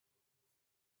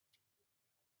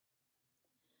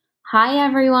Hi,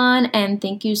 everyone, and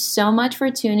thank you so much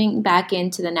for tuning back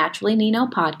into the Naturally Nino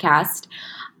podcast.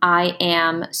 I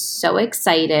am so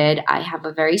excited. I have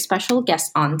a very special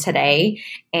guest on today,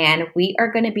 and we are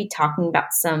going to be talking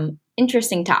about some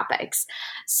interesting topics.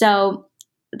 So,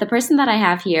 the person that I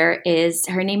have here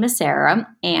her name is Sarah,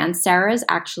 and Sarah is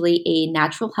actually a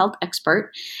natural health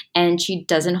expert, and she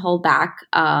doesn't hold back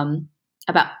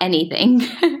about anything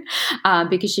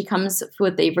because she comes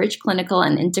with a rich clinical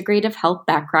and integrative health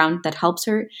background that helps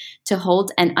her to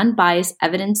hold an unbiased,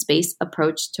 evidence-based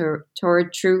approach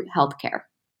toward true healthcare.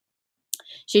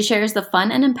 She shares the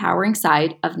fun and empowering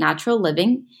side of natural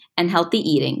living and healthy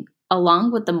eating,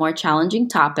 along with the more challenging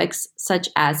topics such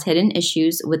as hidden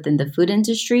issues within the food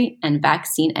industry and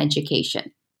vaccine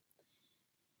education.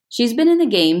 She's been in the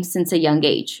game since a young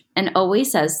age and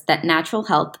always says that natural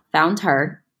health found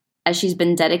her, as she's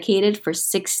been dedicated for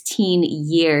 16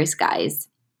 years, guys.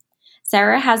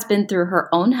 Sarah has been through her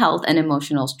own health and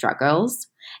emotional struggles,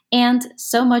 and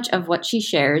so much of what she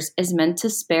shares is meant to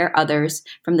spare others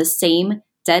from the same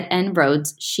dead-end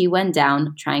roads she went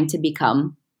down trying to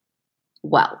become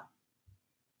well.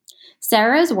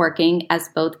 Sarah is working as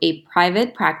both a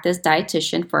private practice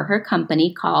dietitian for her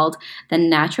company called The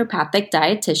Naturopathic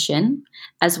Dietitian,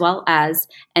 as well as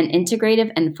an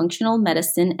integrative and functional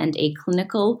medicine and a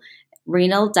clinical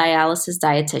renal dialysis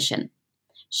dietitian.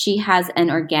 She has an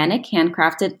organic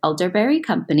handcrafted elderberry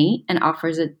company and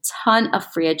offers a ton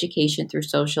of free education through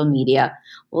social media.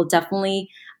 We'll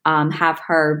definitely have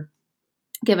her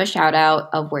give a shout out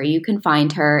of where you can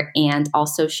find her and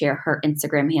also share her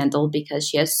Instagram handle because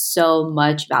she has so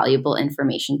much valuable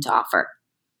information to offer.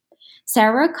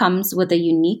 Sarah comes with a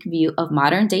unique view of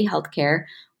modern day healthcare,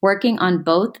 working on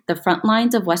both the front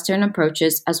lines of Western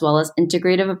approaches as well as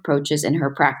integrative approaches in her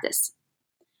practice.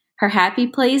 Her happy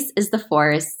place is the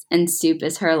forest, and soup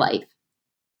is her life.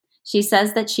 She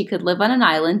says that she could live on an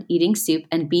island eating soup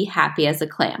and be happy as a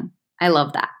clam. I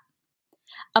love that.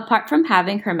 Apart from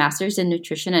having her master's in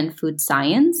nutrition and food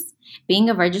science, being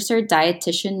a registered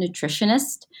dietitian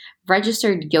nutritionist,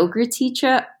 registered yoga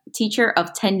teacher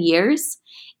of 10 years,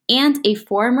 and a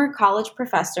former college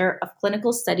professor of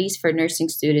clinical studies for nursing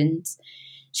students,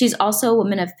 she's also a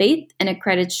woman of faith and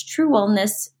accredits true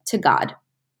wellness to God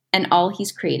and all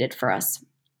He's created for us.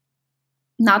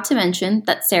 Not to mention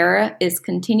that Sarah is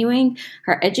continuing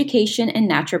her education in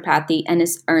naturopathy and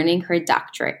is earning her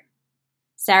doctorate.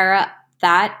 Sarah,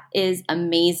 that is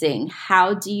amazing.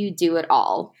 How do you do it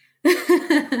all?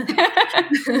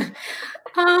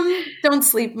 Don't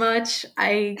sleep much.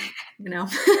 I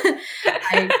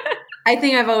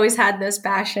think I've always had this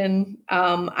passion.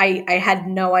 I had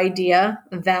no idea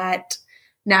that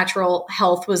natural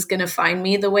health was going to find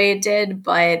me the way it did,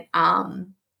 but I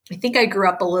think I grew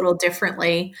up a little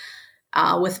differently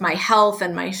with my health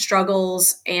and my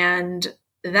struggles, and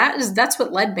that's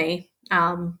what led me.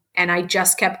 And I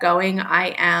just kept going.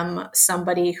 I am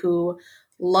somebody who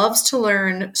loves to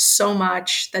learn so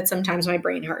much that sometimes my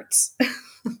brain hurts.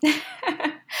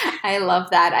 I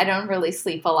love that. I don't really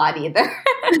sleep a lot either.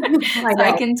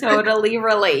 I can totally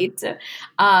relate.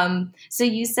 So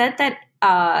you said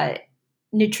that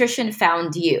nutrition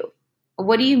found you.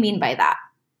 What do you mean by that?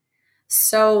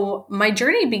 So my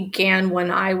journey began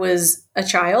when I was a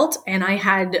child and I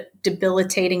had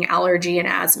debilitating allergy and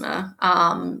asthma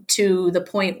to the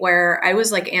point where I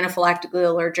was like anaphylactically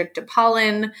allergic to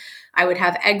pollen. I would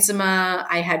have eczema.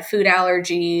 I had food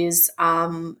allergies.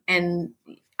 And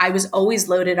I was always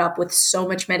loaded up with so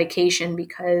much medication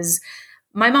because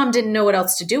my mom didn't know what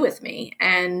else to do with me.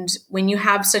 And when you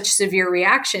have such severe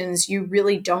reactions, you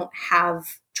really don't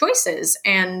have choices.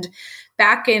 And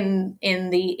back in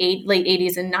the late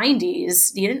 80s and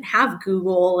 90s, you didn't have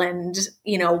Google and,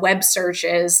 web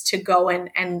searches to go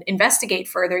and investigate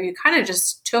further. You kind of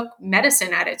just took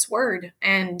medicine at its word.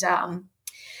 And,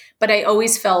 but I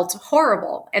always felt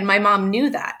horrible. And my mom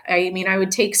knew that. I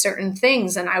would take certain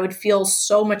things and I would feel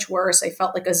so much worse. I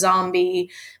felt like a zombie.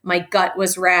 My gut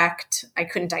was wrecked. I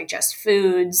couldn't digest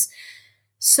foods.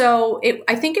 So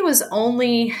I think it was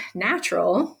only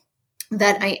natural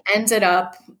that I ended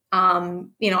up,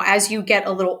 as you get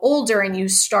a little older and you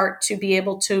start to be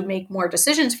able to make more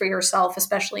decisions for yourself,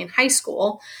 especially in high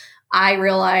school, I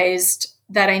realized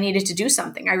that I needed to do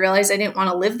something. I realized I didn't want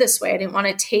to live this way. I didn't want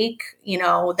to take,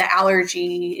 the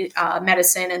allergy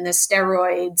medicine and the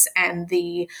steroids and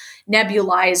the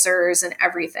nebulizers and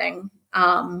everything.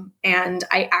 And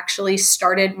I actually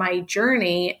started my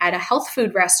journey at a health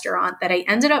food restaurant that I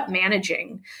ended up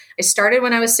managing. I started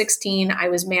when I was 16. I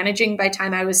was managing by the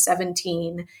time I was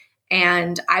 17.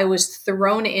 And I was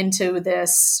thrown into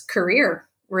this career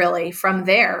really from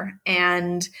there.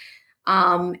 And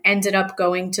Ended up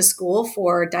going to school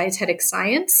for dietetic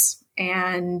science.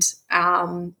 And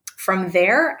from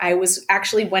there,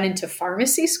 went into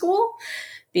pharmacy school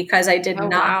because I did Oh,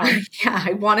 not, wow. yeah,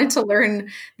 I wanted to learn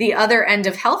the other end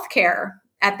of healthcare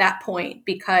at that point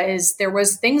because there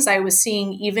was things I was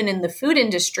seeing even in the food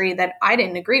industry that I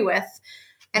didn't agree with.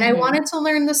 And I wanted to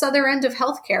learn this other end of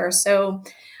healthcare. So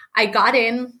I got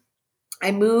in,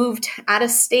 I moved out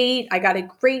of state. I got a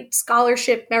great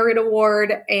scholarship merit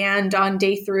award. And on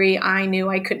day 3, I knew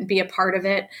I couldn't be a part of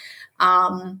it.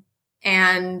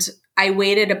 And I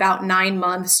waited about 9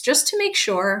 months just to make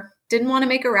sure. Didn't want to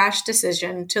make a rash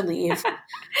decision to leave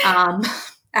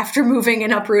after moving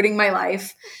and uprooting my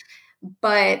life.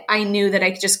 But I knew that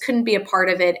I just couldn't be a part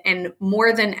of it. And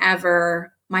more than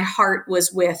ever, my heart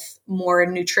was with more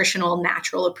nutritional,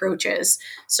 natural approaches.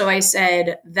 So I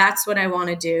said, that's what I want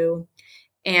to do.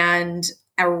 And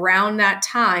around that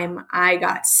time, I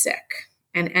got sick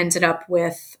and ended up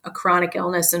with a chronic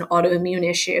illness, an autoimmune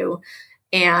issue.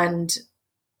 And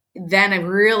then I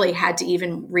really had to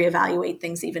even reevaluate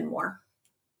things even more.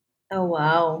 Oh,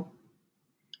 wow.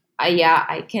 Yeah,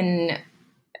 I can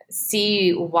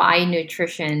see why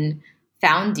nutrition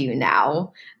found you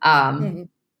now.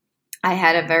 I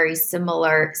had a very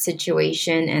similar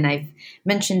situation, and I've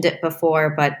mentioned it before,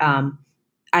 but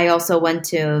I also went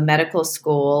to medical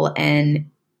school,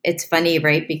 and it's funny,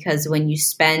 right? Because when you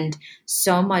spend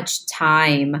so much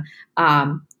time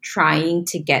trying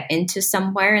to get into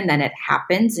somewhere and then it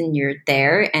happens and you're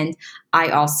there. And I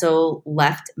also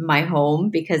left my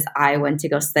home because I went to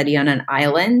go study on an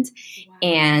island. Wow.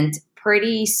 And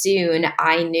pretty soon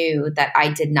I knew that I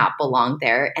did not belong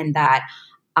there and that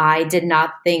I did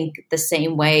not think the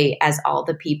same way as all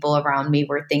the people around me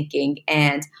were thinking.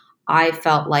 And I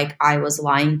felt like I was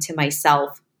lying to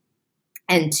myself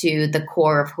and to the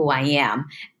core of who I am.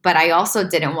 But I also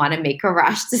didn't want to make a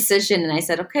rash decision. And I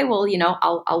said, okay, well,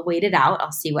 I'll wait it out.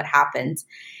 I'll see what happens.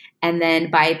 And then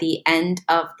by the end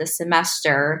of the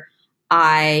semester,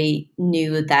 I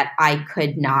knew that I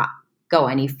could not go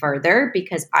any further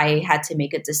because I had to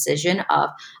make a decision of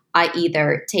I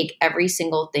either take every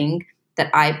single thing that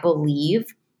I believe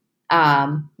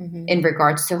in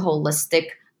regards to holistic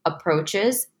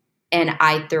approaches and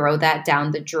I throw that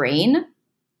down the drain.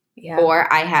 Yeah. Or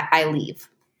I leave.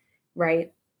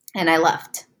 Right. And I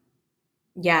left.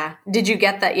 Yeah. Did you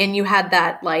get that? And you had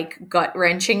that like gut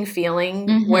wrenching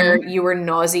feeling where you were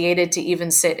nauseated to even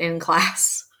sit in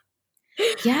class?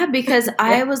 Yeah, because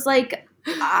I was like,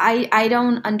 I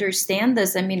don't understand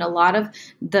this. I mean, a lot of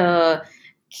the,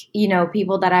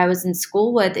 people that I was in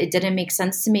school with, it didn't make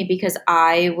sense to me because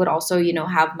I would also,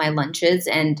 have my lunches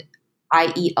and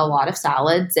I eat a lot of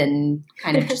salads and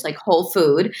kind of just like whole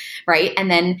food, right? And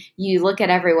then you look at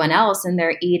everyone else and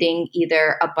they're eating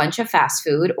either a bunch of fast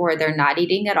food or they're not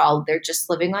eating at all. They're just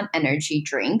living on energy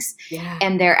drinks. Yeah.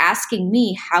 And they're asking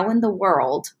me, how in the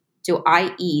world do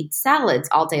I eat salads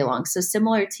all day long? So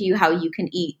similar to you, how you can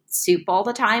eat soup all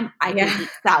the time, I can eat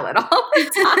salad all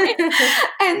the time.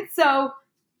 And so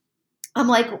I'm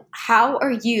like, how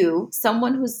are you,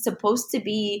 someone who's supposed to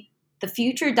be the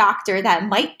future doctor that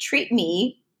might treat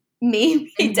me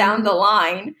maybe down the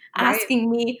line, asking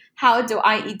me, how do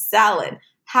I eat salad?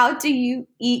 How do you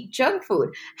eat junk food?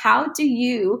 How do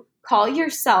you call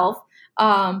yourself,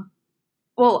 how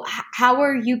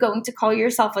are you going to call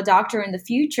yourself a doctor in the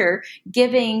future,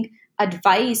 giving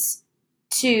advice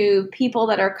to people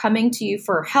that are coming to you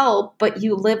for help, but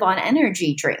you live on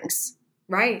energy drinks?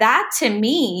 Right. That to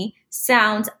me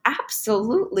sounds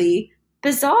absolutely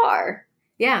bizarre.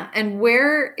 Yeah. And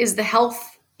where is the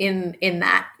health in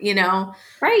that,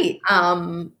 Right.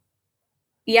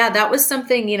 Yeah, that was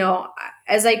something,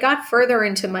 as I got further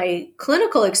into my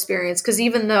clinical experience, because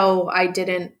even though I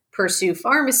didn't pursue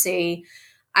pharmacy,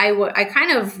 I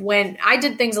kind of I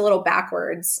did things a little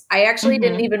backwards. I actually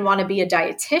didn't even want to be a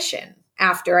dietitian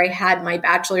after I had my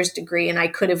bachelor's degree, and I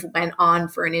could have went on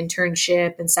for an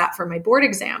internship and sat for my board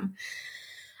exam.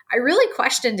 I really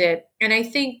questioned it. And I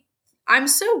think I'm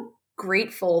so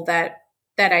grateful that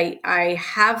I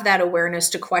have that awareness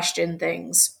to question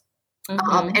things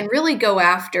and really go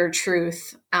after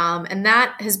truth. And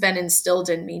that has been instilled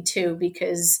in me too,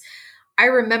 because I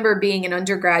remember being an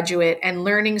undergraduate and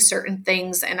learning certain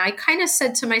things. And I kind of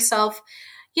said to myself,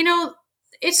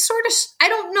 it's sort of, I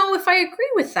don't know if I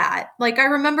agree with that. Like I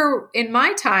remember in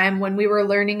my time when we were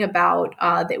learning about,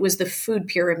 it was the food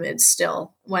pyramid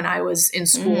still when I was in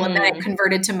school and then I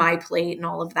converted to MyPlate and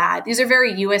all of that. These are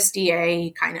very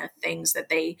USDA kind of things that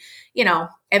they,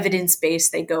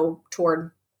 evidence-based they go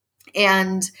toward.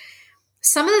 And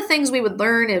some of the things we would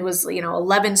learn, it was,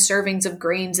 11 servings of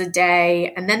grains a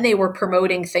day. And then they were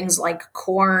promoting things like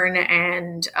corn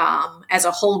and as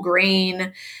a whole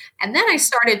grain. And then I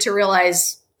started to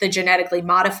realize the genetically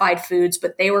modified foods,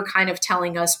 but they were kind of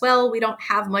telling us, well, we don't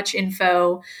have much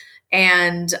info.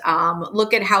 And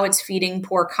look at how it's feeding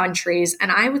poor countries.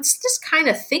 And I was just kind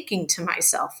of thinking to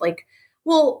myself, like,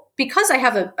 well, because I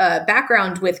have a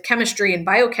background with chemistry and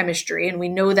biochemistry, and we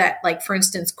know that, like, for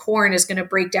instance, corn is going to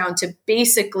break down to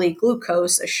basically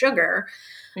glucose, a sugar.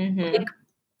 Like,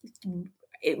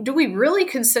 do we really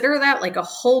consider that like a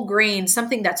whole grain,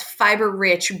 something that's fiber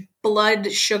rich,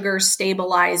 blood sugar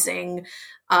stabilizing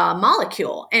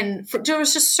molecule? And there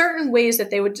was just certain ways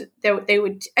that they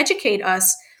would educate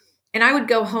us, and I would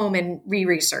go home and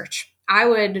research. I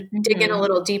would dig in a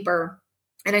little deeper,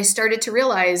 and I started to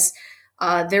realize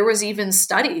there was even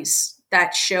studies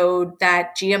that showed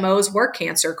that GMOs were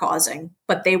cancer causing,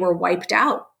 but they were wiped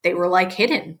out. They were like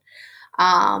hidden.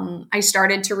 I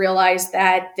started to realize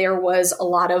that there was a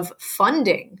lot of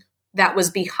funding that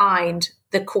was behind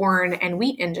the corn and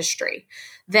wheat industry.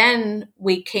 Then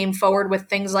we came forward with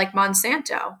things like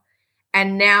Monsanto.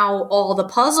 And now all the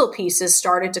puzzle pieces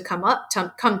started to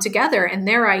come together. And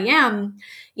there I am,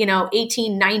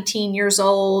 18, 19 years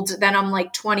old. Then I'm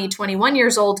like 20, 21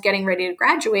 years old, getting ready to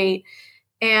graduate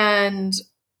and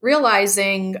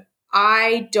realizing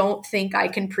I don't think I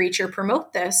can preach or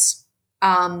promote this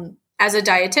as a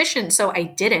dietitian. So I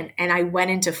didn't. And I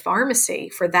went into pharmacy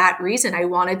for that reason. I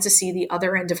wanted to see the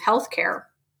other end of healthcare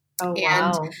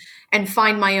and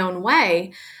find my own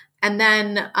way. And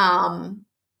then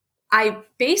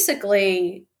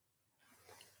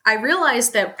I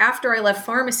realized that after I left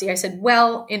pharmacy, I said,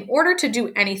 well, in order to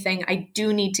do anything, I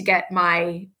do need to get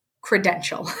my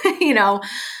credential,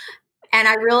 And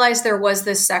I realized there was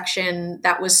this section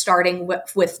that was starting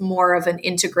with more of an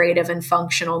integrative and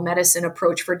functional medicine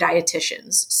approach for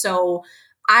dietitians. So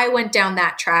I went down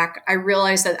that track. I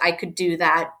realized that I could do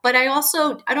that. But I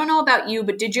don't know about you,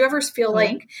 but did you ever feel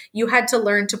like you had to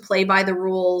learn to play by the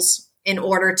rules in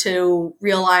order to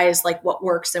realize like what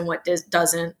works and what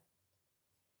doesn't?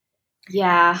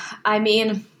 Yeah. I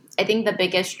mean, I think the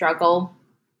biggest struggle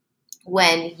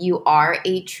when you are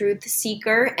a truth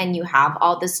seeker and you have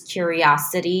all this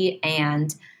curiosity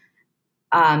and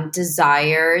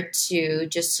desire to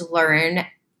just learn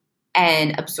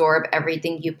and absorb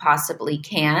everything you possibly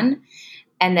can,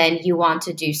 and then you want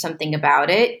to do something about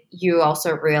it, you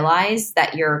also realize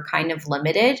that you're kind of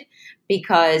limited.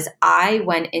 Because I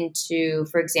went into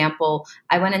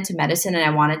medicine and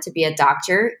I wanted to be a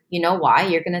doctor. You know why?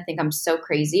 You're going to think I'm so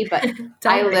crazy, but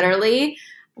I literally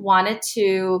wanted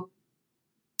to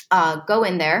go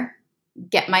in there,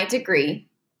 get my degree,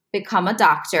 become a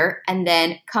doctor, and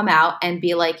then come out and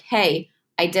be like, hey,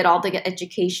 I did all the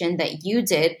education that you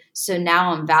did, so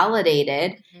now I'm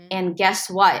validated. Mm-hmm. And guess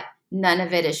what? None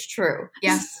of it is true.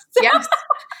 Yes. Yes.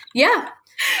 Yeah.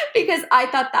 Because I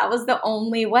thought that was the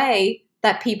only way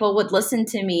that people would listen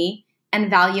to me and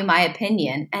value my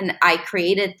opinion. And I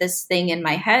created this thing in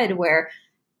my head where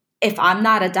if I'm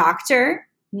not a doctor,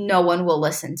 no one will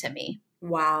listen to me.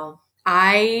 Wow.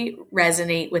 I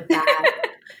resonate with that.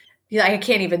 I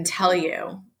can't even tell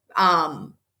you.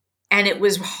 And it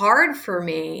was hard for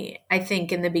me, I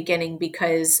think, in the beginning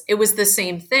because it was the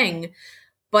same thing.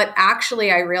 But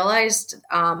actually, I realized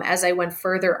as I went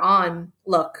further on,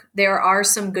 look, there are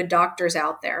some good doctors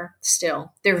out there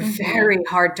still. They're very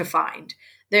hard to find.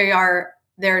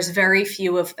 There's very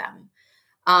few of them.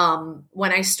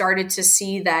 When I started to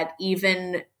see that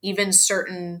even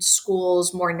certain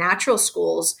schools, more natural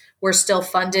schools, were still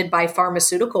funded by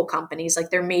pharmaceutical companies, like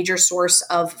their major source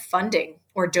of funding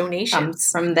or donations.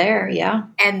 From there, yeah.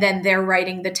 And then they're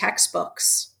writing the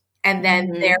textbooks. And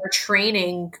then they're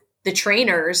training the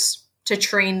trainers to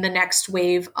train the next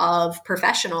wave of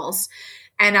professionals.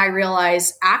 And I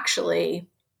realized, actually,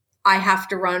 I have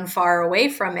to run far away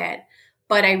from it.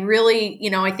 But I really,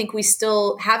 I think we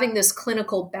still having this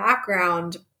clinical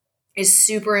background is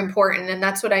super important. And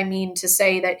that's what I mean to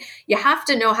say that you have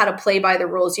to know how to play by the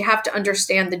rules. You have to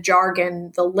understand the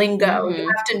jargon, the lingo. You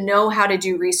have to know how to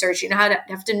do research. You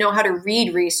have to know how to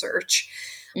read research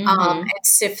and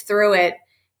sift through it.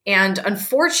 And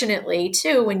unfortunately,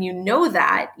 too, when you know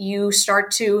that, you start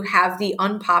to have the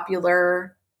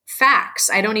unpopular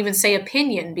facts. I don't even say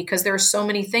opinion because there are so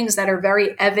many things that are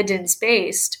very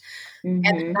evidence-based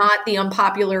and not the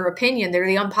unpopular opinion. They're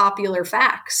the unpopular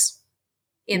facts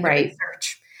in the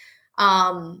research.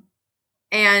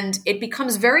 And it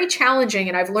becomes very challenging.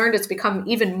 And I've learned it's become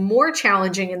even more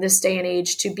challenging in this day and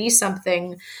age to be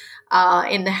something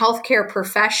in the healthcare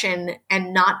profession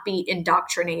and not be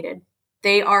indoctrinated.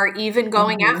 They are even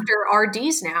going after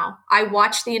RDs now. I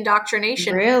watch the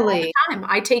indoctrination all the Really? time.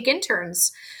 I take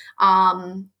interns.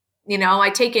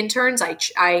 I take interns.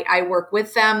 I work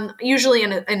with them, usually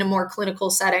in a more clinical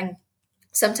setting,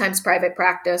 sometimes private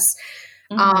practice.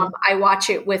 I watch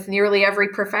it with nearly every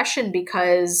profession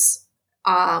because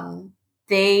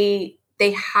they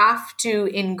have to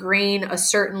ingrain a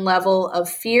certain level of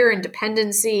fear and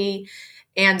dependency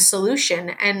and solution.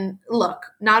 And look,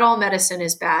 not all medicine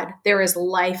is bad. There is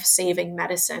life-saving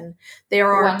medicine.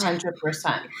 There are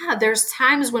 100%. there's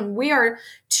times when we are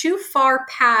too far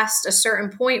past a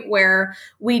certain point where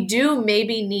we do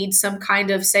maybe need some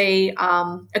kind of, say,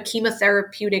 a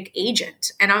chemotherapeutic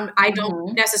agent. And I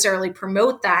don't necessarily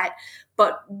promote that,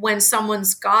 but when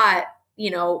someone's got,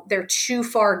 they're too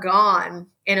far gone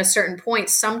in a certain point,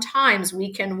 sometimes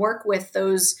we can work with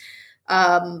those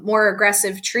more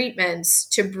aggressive treatments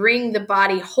to bring the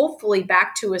body hopefully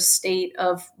back to a state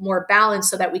of more balance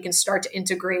so that we can start to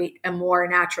integrate a more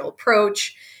natural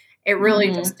approach. It really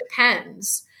just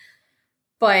depends.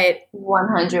 But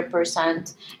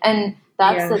 100%. And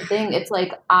that's the thing. It's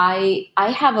like I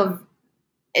have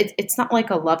it's not like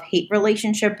a love-hate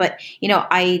relationship, but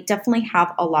I definitely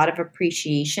have a lot of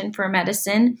appreciation for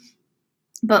medicine.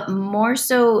 But more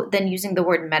so than using the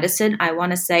word medicine, I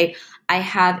want to say I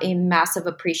have a massive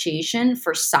appreciation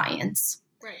for science.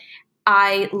 Right.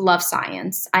 I love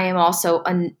science. I am also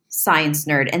a science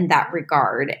nerd in that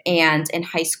regard. And in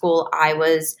high school, I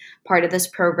was part of this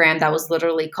program that was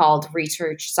literally called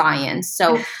Research Science.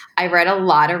 So I read a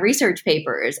lot of research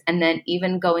papers. And then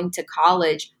even going to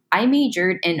college, I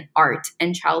majored in art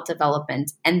and child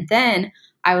development. And then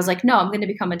I was like, no, I'm going to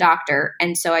become a doctor.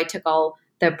 And so I took all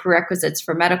the prerequisites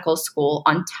for medical school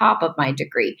on top of my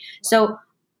degree. So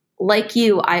like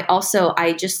you,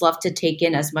 I just love to take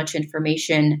in as much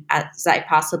information as I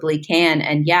possibly can.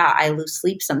 And yeah, I lose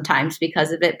sleep sometimes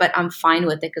because of it, but I'm fine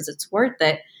with it because it's worth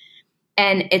it.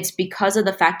 And it's because of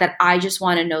the fact that I just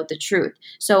want to know the truth.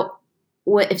 So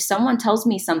if someone tells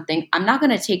me something, I'm not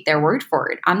going to take their word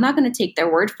for it. I'm not going to take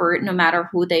their word for it no matter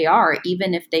who they are,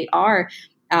 even if they are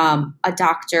a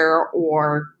doctor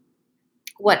or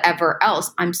whatever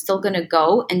else. I'm still going to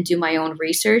go and do my own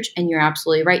research. And you're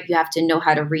absolutely right. You have to know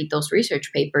how to read those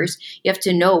research papers. You have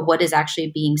to know what is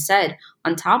actually being said.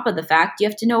 On top of the fact, you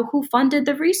have to know who funded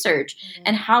the research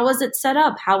and how was it set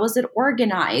up? How was it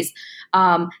organized?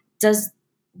 Does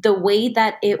the way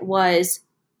that it was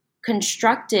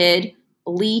constructed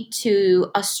lead to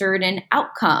a certain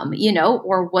outcome,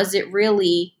 or was it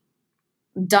really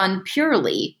done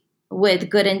purely with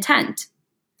good intent?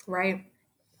 Right.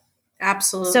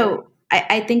 Absolutely. So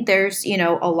I think there's, a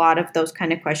lot of those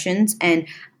kind of questions. And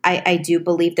I do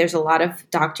believe there's a lot of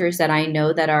doctors that I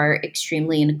know that are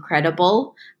extremely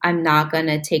incredible. I'm not going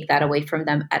to take that away from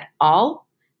them at all.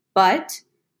 But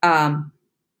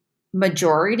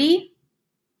majority,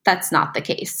 that's not the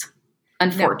case,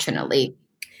 unfortunately.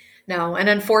 No. And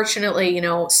unfortunately,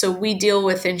 so we deal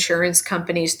with insurance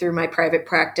companies through my private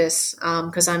practice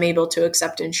because I'm able to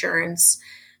accept insurance.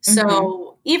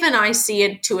 So even I see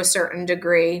it to a certain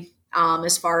degree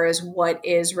as far as what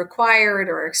is required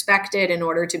or expected in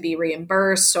order to be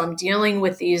reimbursed. So I'm dealing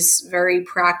with these very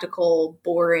practical,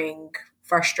 boring,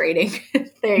 frustrating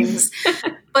things.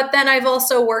 But then I've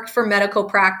also worked for medical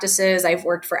practices. I've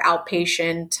worked for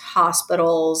outpatient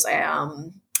hospitals.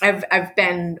 I've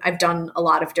done a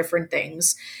lot of different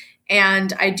things.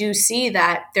 And I do see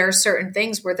that there are certain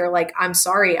things where they're like, I'm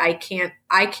sorry, I can't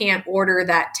order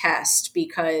that test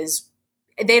because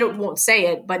won't say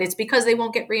it, but it's because they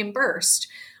won't get reimbursed.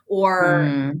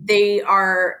 Or the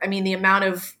amount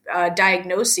of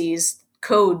diagnoses,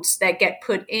 codes that get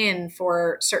put in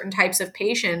for certain types of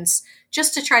patients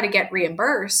just to try to get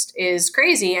reimbursed is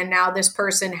crazy. And now this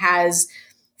person has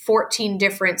 14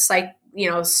 different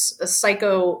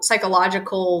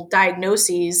psychological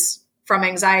diagnoses, from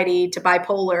anxiety to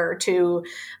bipolar to,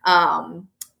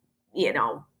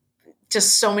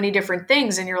 just so many different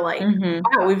things. And you're like,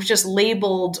 wow, we've just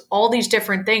labeled all these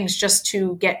different things just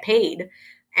to get paid.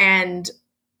 And,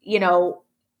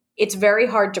 it's very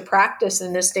hard to practice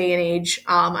in this day and age.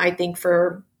 I think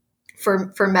for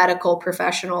medical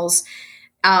professionals,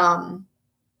 and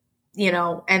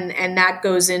that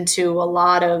goes into a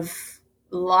lot of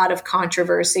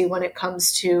controversy when it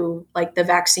comes to like the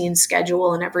vaccine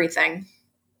schedule and everything.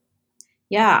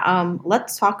 Yeah,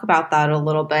 let's talk about that a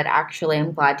little bit. Actually,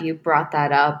 I'm glad you brought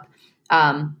that up.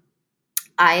 I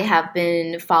have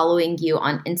been following you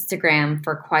on Instagram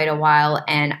for quite a while,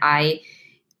 and I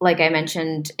like I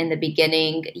mentioned in the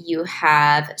beginning, you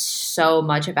have so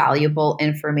much valuable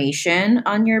information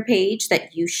on your page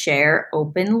that you share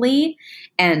openly.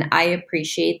 And I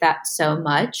appreciate that so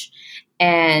much.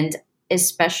 And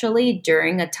especially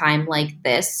during a time like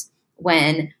this,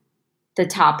 when the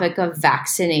topic of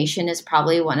vaccination is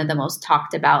probably one of the most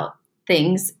talked about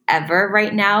things ever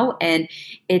right now. And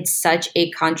it's such a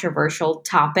controversial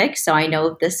topic. So I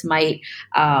know this might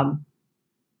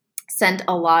send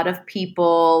a lot of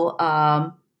people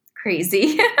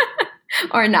crazy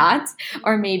or not,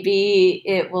 or maybe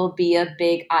it will be a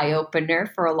big eye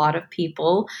opener for a lot of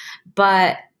people.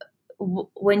 But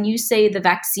when you say the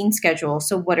vaccine schedule,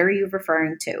 so what are you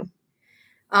referring to?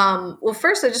 Well,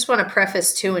 first, I just want to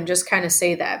preface too and just kind of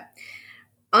say that,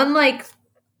 unlike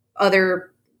other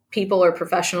people or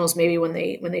professionals, maybe when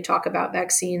they talk about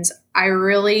vaccines, I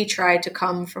really try to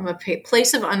come from a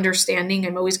place of understanding.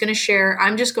 I'm always going to share.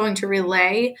 I'm just going to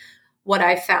relay what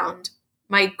I found.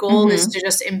 My goal is to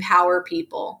just empower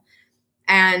people,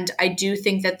 and I do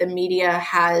think that the media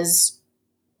has,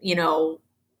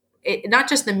 not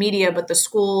just the media, but the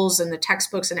schools and the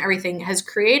textbooks and everything has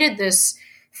created this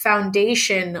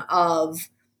foundation of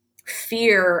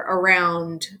fear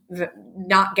around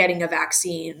not getting a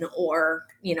vaccine, or,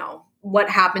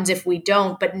 what happens if we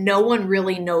don't, but no one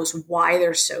really knows why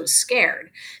they're so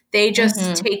scared. They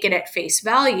just take it at face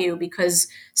value because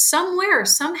somewhere,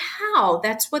 somehow,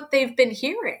 that's what they've been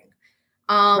hearing.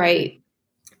 Right.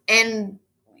 And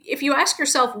if you ask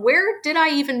yourself, where did I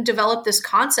even develop this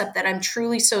concept that I'm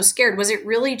truly so scared? Was it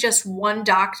really just one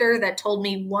doctor that told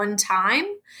me one time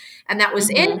and that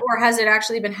was it? Or has it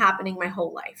actually been happening my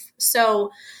whole life? So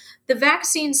the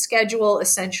vaccine schedule,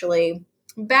 essentially,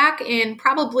 back in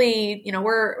probably,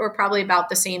 we're probably about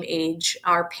the same age,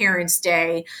 our parents'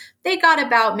 day, they got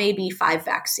about maybe 5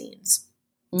 vaccines.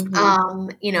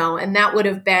 And that would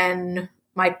have been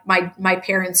my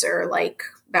parents are like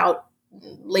about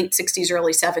late 60s,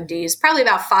 early 70s, probably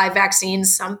about 5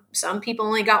 vaccines. Some people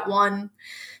only got 1,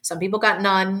 some people got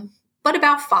none, but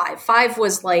about 5. 5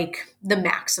 was like the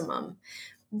maximum.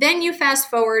 Then you fast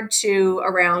forward to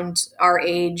around our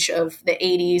age of the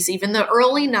 80s, even the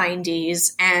early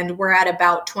 90s, and we're at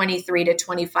about 23 to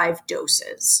 25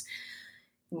 doses.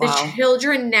 Wow. The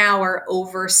children now are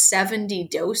over 70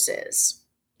 doses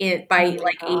by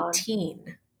like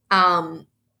 18.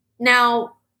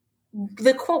 Now,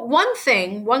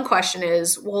 one question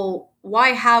is, well, why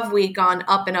have we gone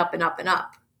up and up and up and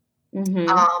up?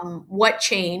 What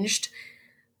changed?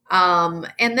 And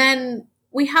then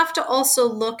we have to also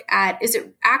look at, is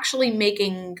it actually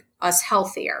making us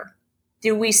healthier?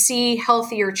 Do we see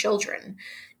healthier children?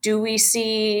 Do we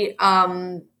see,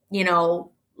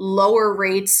 lower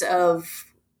rates of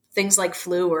things like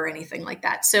flu or anything like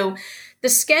that? So the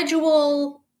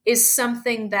schedule is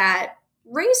something that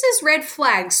raises red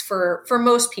flags for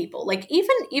most people. Like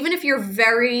even if you're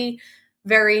very,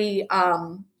 very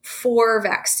for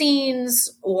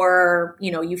vaccines, or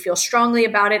you feel strongly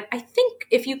about it, I think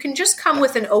if you can just come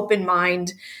with an open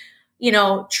mind,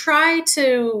 try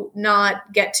to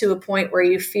not get to a point where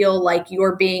you feel like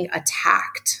you're being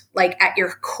attacked, like at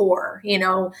your core,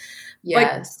 yes.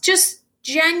 But just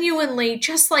genuinely,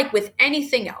 just like with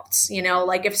anything else,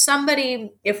 like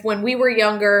if when we were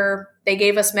younger, they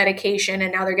gave us medication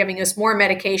and now they're giving us more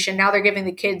medication. Now they're giving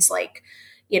the kids like,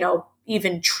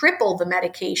 even triple the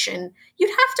medication.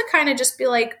 You'd have to kind of just be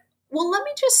like, well, let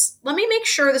me make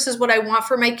sure this is what I want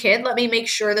for my kid. Let me make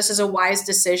sure this is a wise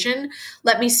decision.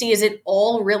 Let me see, is it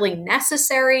all really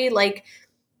necessary? Like,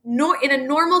 in a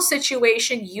normal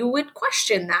situation, you would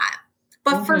question that.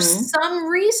 But for some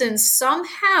reason,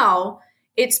 somehow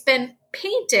it's been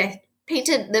painted,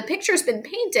 the picture's been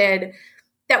painted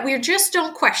that we just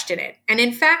don't question it. And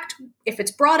in fact, if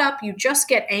it's brought up, you just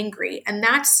get angry. And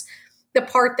that's the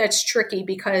part that's tricky,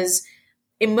 because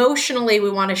emotionally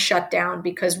we want to shut down,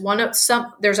 because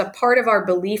there's a part of our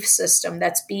belief system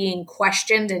that's being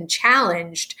questioned and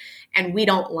challenged, and we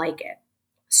don't like it.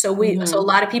 So so a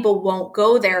lot of people won't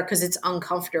go there because it's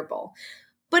uncomfortable.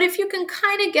 But if you can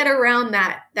kind of get around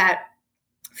that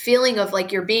feeling of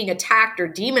like you're being attacked or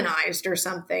demonized or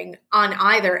something on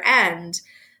either end,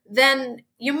 then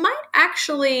you might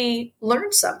actually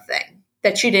learn something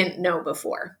that you didn't know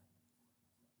before.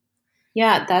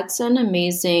 Yeah, that's an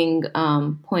amazing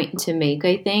point to make.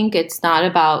 I think it's not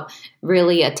about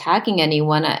really attacking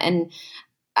anyone. And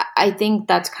I think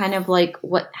that's kind of like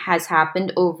what has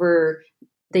happened over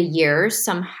the years.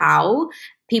 Somehow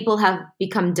people have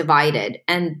become divided,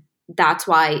 and that's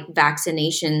why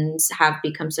vaccinations have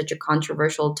become such a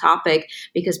controversial topic,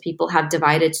 because people have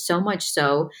divided so much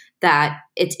so that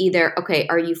it's either, okay,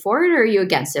 are you for it or are you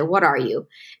against it? What are you?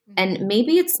 And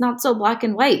maybe it's not so black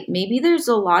and white. Maybe there's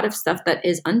a lot of stuff that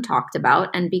is untalked about.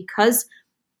 And because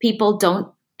people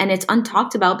don't, and it's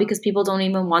untalked about because people don't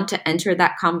even want to enter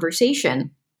that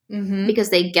conversation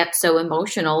because they get so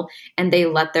emotional and they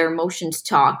let their emotions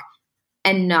talk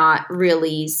and not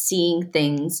really seeing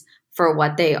things for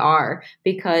what they are.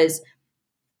 Because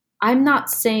I'm not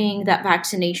saying that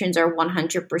vaccinations are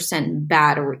 100%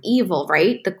 bad or evil,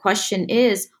 right? The question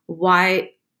is,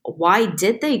 why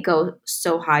did they go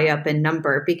so high up in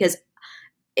number? Because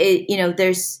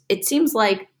it seems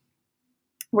like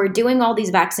we're doing all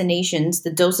these vaccinations,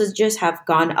 the dosages have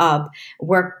gone up.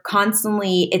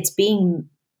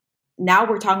 Now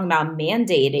we're talking about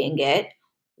mandating it.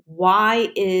 Why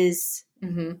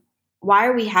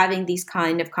are we having these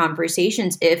kind of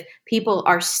conversations if people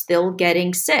are still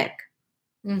getting sick?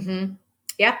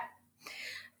 Yeah.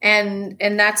 And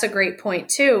that's a great point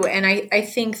too. And I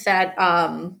think that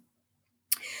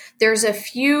there's a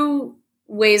few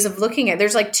ways of looking at it.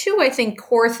 There's like two, I think,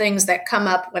 core things that come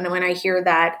up when I hear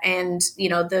that. And,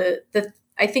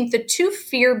 I think the two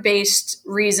fear-based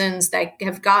reasons that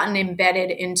have gotten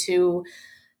embedded into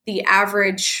the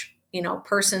average,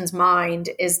 person's mind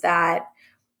is that,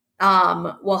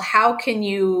 well, how can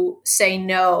you say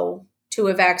no to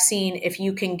a vaccine if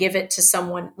you can give it to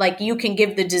someone, like you can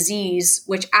give the disease,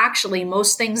 which actually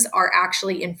most things are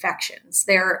actually infections.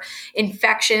 They're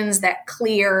infections that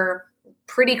clear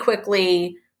pretty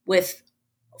quickly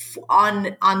on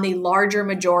the larger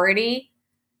majority.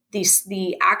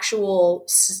 The actual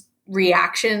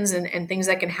reactions and things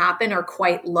that can happen are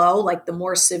quite low. Like the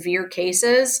more severe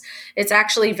cases, it's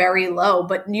actually very low,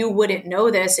 but you wouldn't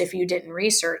know this if you didn't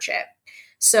research it.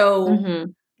 So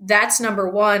that's number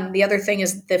one. The other thing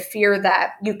is the fear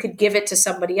that you could give it to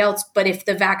somebody else, but if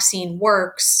the vaccine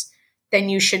works, then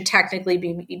you should technically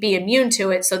be immune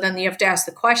to it. So then you have to ask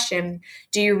the question,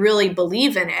 do you really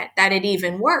believe in it, that it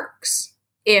even works?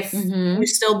 If you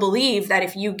still believe that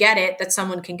if you get it, that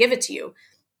someone can give it to you,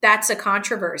 that's a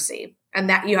controversy, and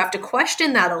that you have to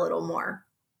question that a little more.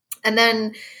 And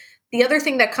then the other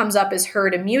thing that comes up is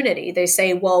herd immunity. They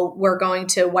say, well, we're going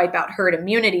to wipe out herd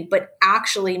immunity, but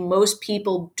actually most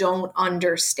people don't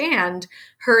understand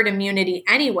herd immunity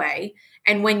anyway.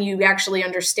 And when you actually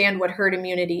understand what herd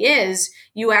immunity is,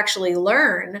 you actually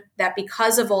learn that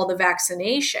because of all the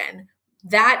vaccination,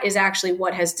 that is actually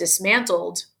what has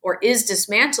dismantled or is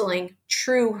dismantling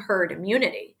true herd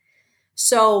immunity.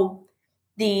 So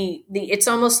it's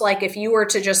almost like if you were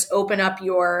to just open up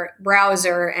your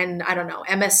browser and I don't know,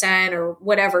 MSN or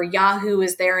whatever, Yahoo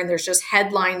is there and there's just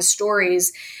headline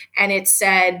stories and it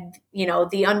said,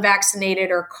 the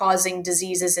unvaccinated are causing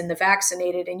diseases in the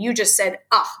vaccinated. And you just said,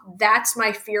 that's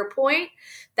my fear point.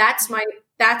 That's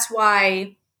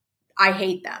why I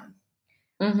hate them.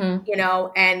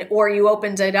 Or you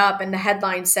opened it up and the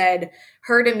headline said,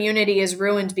 herd immunity is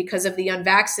ruined because of the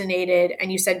unvaccinated.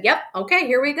 And you said, yep, okay,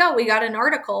 here we go. We got an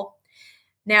article.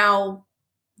 Now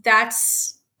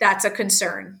that's a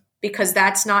concern because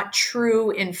that's not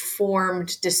true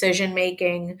informed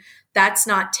decision-making. That's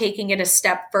not taking it a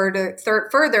step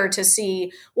further to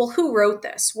see, well, who wrote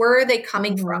this? Where are they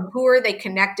coming from? Who are they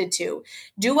connected to?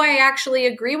 Do I actually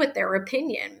agree with their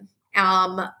opinion?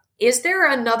 Is there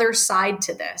another side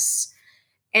to this?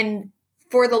 And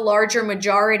for the larger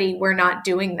majority, we're not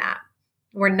doing that.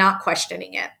 We're not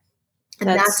questioning it. And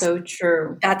that's so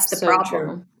true. That's the problem.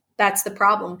 True. That's the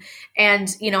problem. And,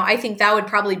 I think that would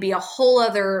probably be a whole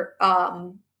other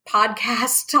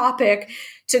podcast topic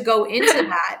to go into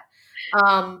that.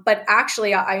 But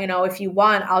actually, if you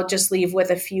want, I'll just leave with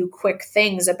a few quick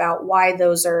things about why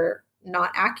those are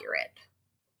not accurate.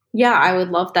 Yeah, I would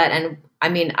love that. And I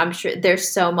mean, I'm sure there's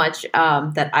so much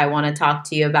that I want to talk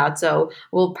to you about. So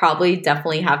we'll probably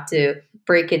definitely have to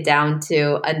break it down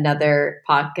to another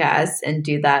podcast and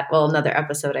do that. Well, another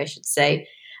episode, I should say.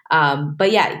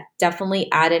 But yeah, definitely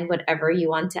add in whatever you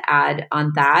want to add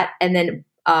on that. And then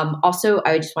also,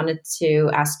 I just wanted to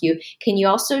ask you, can you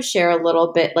also share a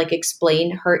little bit, like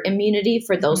explain herd immunity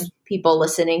for those people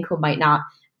listening who might not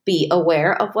be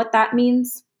aware of what that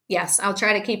means? Yes, I'll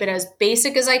try to keep it as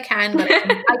basic as I can, but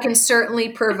I can certainly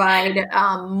provide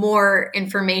more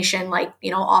information, like,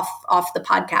 off the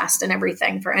podcast and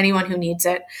everything for anyone who needs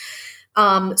it.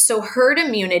 So herd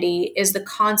immunity is the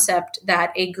concept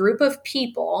that a group of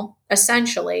people,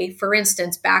 essentially, for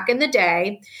instance, back in the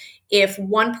day, if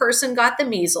one person got the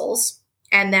measles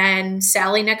and then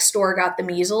Sally next door got the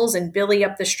measles and Billy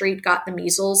up the street got the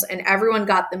measles and everyone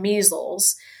got the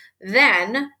measles,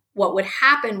 then what would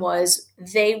happen was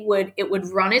it would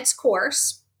run its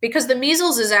course, because the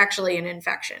measles is actually an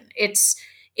infection. It's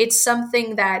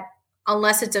something that,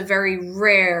 unless it's a very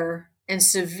rare and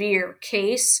severe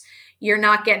case, you're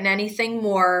not getting anything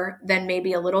more than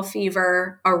maybe a little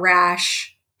fever, a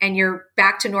rash, and you're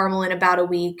back to normal in about a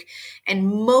week. And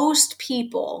most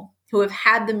people who have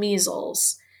had the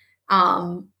measles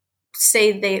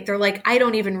say they're like, I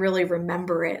don't even really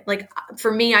remember it. Like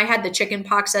for me, I had the chicken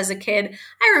pox as a kid.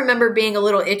 I remember being a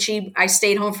little itchy. I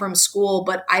stayed home from school,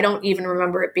 but I don't even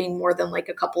remember it being more than like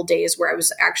a couple days where I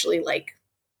was actually like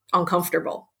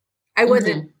uncomfortable. I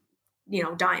wasn't,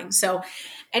 dying. So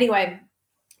anyway,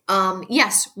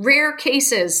 yes, rare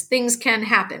cases, things can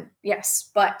happen. Yes.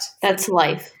 But that's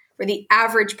life. For the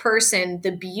average person,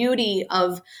 the beauty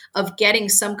of getting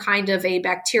some kind of a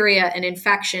bacteria, an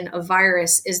infection, a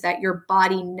virus, is that your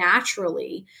body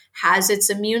naturally has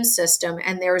its immune system,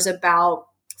 and there's about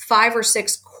 5 or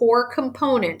 6 core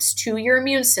components to your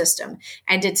immune system,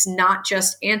 and it's not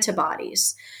just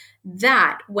antibodies.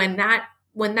 That when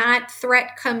that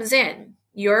threat comes in,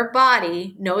 your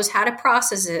body knows how to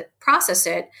process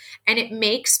it, and it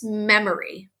makes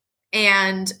memory.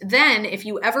 And then if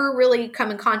you ever really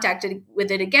come in contact with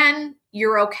it again,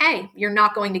 you're okay. You're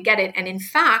not going to get it. And in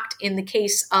fact, in the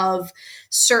case of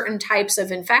certain types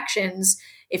of infections,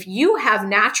 if you have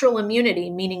natural immunity,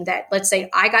 meaning that, let's say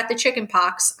I got the chicken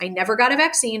pox, I never got a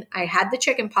vaccine, I had the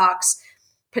chicken pox,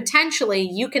 potentially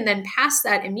you can then pass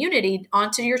that immunity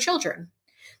onto your children.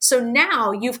 So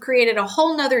now you've created a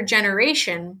whole nother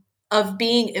generation of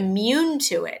being immune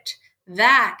to it.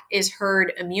 That is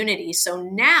herd immunity. So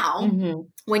now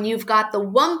when you've got the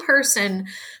one person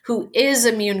who is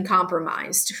immune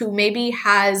compromised, who maybe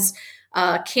has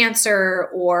cancer,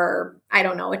 or I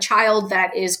don't know, a child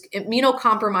that is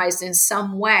immunocompromised in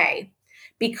some way,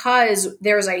 because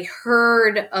there's a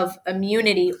herd of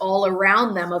immunity all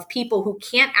around them of people who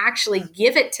can't actually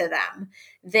give it to them,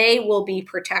 they will be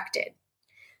protected.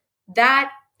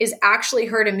 That is actually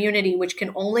herd immunity, which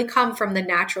can only come from the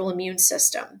natural immune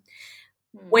system.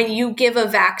 When you give a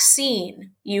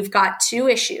vaccine, you've got 2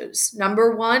 issues.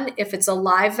 Number one, if it's a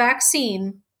live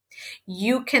vaccine,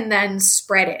 you can then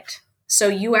spread it. So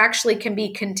you actually can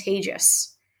be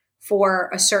contagious for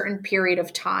a certain period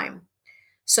of time.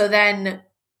 So then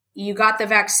you got the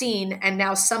vaccine, and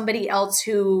now somebody else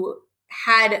who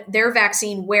had their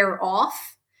vaccine wear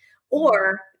off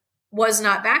or was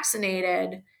not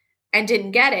vaccinated and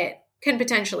didn't get it can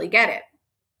potentially get it.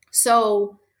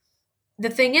 So the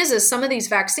thing is some of these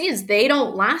vaccines, they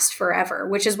don't last forever,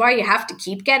 which is why you have to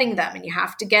keep getting them, and you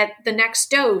have to get the next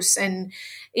dose. And,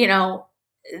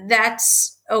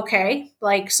 that's okay.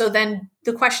 Like, so then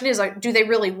the question is, like, do they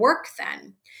really work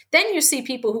then? Then you see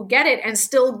people who get it and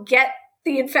still get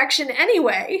the infection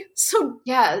anyway. So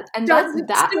yeah, and does it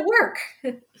still work?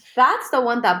 That's the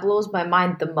one that blows my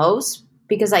mind the most,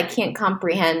 because I can't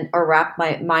comprehend or wrap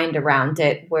my mind around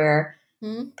it, where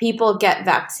people get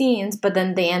vaccines, but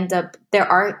then there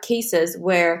are cases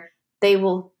where they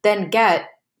will then get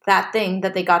that thing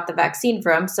that they got the vaccine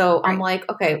from. So right. I'm like,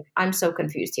 okay, I'm so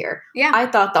confused here. Yeah. I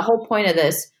thought the whole point of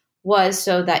this was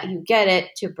so that you get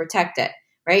it to protect it,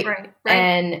 right? Right.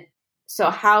 And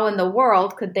so how in the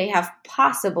world could they have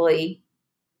possibly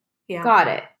got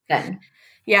it then?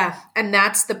 Yeah. And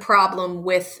that's the problem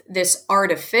with this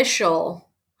artificial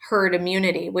herd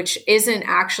immunity, which isn't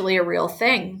actually a real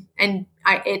thing. And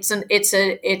it's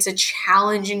a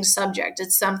challenging subject.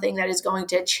 It's something that is going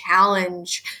to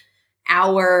challenge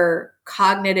our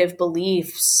cognitive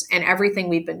beliefs and everything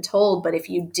we've been told. But if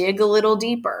you dig a little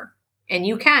deeper, and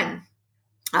you can,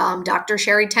 Dr.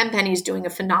 Sherry Tenpenny is doing a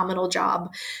phenomenal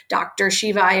job. Dr.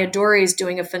 Shiva Ayyadurai is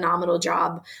doing a phenomenal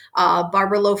job.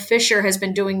 Barbara Loe Fisher has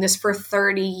been doing this for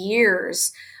 30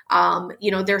 years.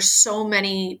 There's so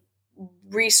many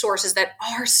resources that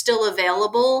are still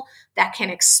available that can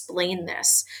explain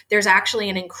this. There's actually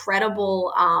an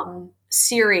incredible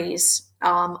series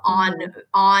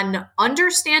on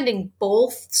understanding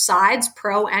both sides,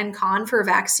 pro and con, for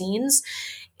vaccines.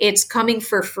 It's coming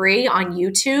for free on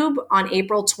YouTube on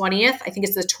April 20th. I think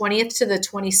it's the 20th to the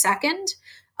 22nd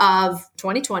of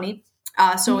 2020.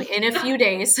 So in a few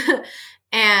days.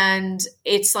 And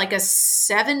it's like a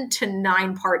 7 to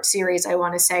 9 part series, I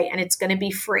want to say, and it's going to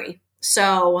be free.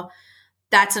 So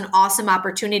that's an awesome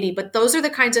opportunity. But those are the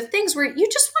kinds of things where you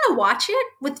just want to watch it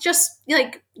with just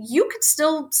like, you could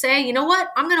still say, you know what,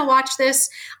 I'm going to watch this.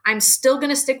 I'm still going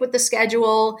to stick with the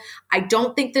schedule. I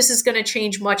don't think this is going to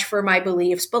change much for my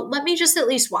beliefs, but let me just at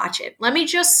least watch it. Let me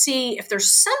just see if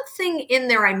there's something in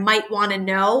there I might want to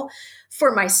know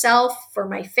for myself, for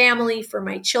my family, for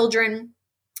my children.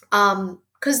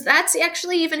 because that's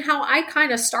actually even how I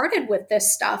kind of started with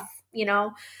this stuff,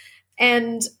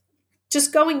 and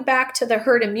just going back to the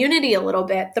herd immunity a little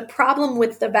bit, the problem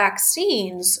with the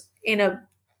vaccines in a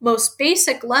most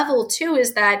basic level too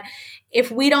is that if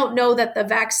we don't know that the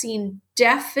vaccine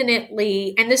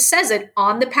definitely, and this says it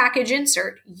on the package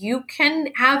insert, you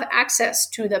can have access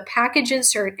to the package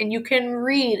insert and you can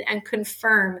read and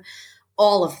confirm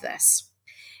all of this.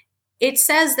 It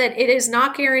says that it is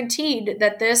not guaranteed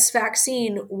that this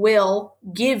vaccine will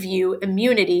give you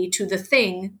immunity to the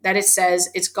thing that it says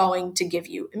it's going to give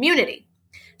you immunity.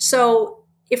 So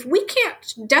if we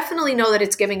can't definitely know that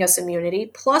it's giving us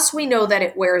immunity, plus we know that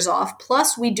it wears off,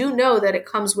 plus we do know that it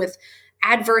comes with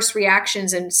adverse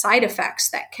reactions and side effects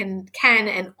that can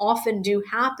and often do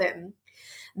happen,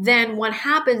 then what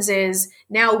happens is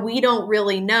now we don't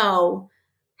really know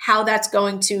how that's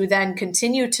going to then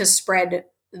continue to spread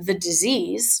the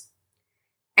disease.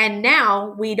 And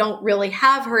now we don't really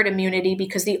have herd immunity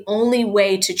because the only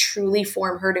way to truly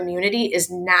form herd immunity is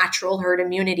natural herd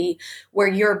immunity, where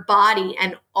your body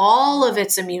and all of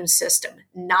its immune system,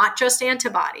 not just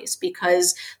antibodies,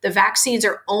 because the vaccines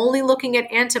are only looking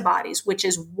at antibodies, which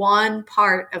is one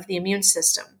part of the immune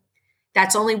system.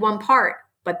 That's only one part,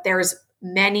 but there's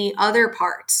many other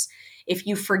parts. If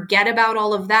you forget about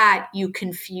all of that, you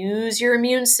confuse your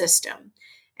immune system.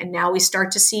 And now we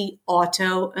start to see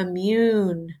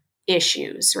autoimmune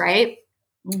issues, right?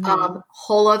 Mm-hmm.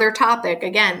 Whole other topic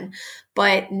again.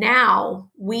 But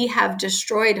now we have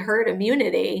destroyed herd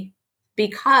immunity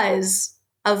because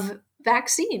of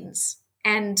vaccines.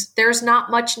 And there's not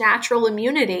much natural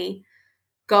immunity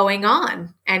going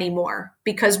on anymore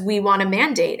because we want to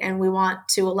mandate and we want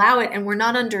to allow it. And we're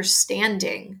not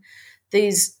understanding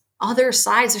these other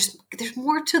sides. There's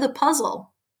more to the puzzle.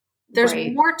 There's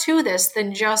right. more to this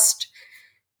than just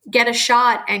get a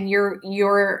shot and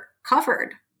you're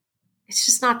covered. It's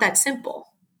just not that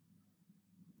simple.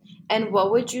 And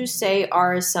what would you say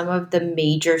are some of the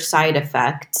major side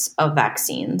effects of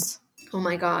vaccines? Oh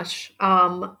my gosh.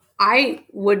 I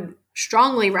would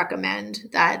strongly recommend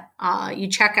that you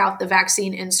check out the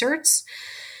vaccine inserts,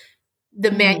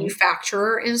 the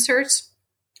manufacturer inserts,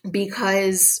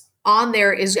 because on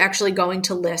there is actually going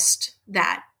to list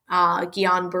that.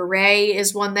 Guillain-Barré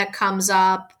is one that comes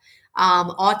up.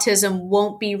 Autism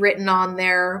won't be written on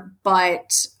there,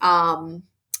 but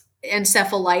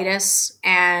encephalitis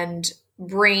and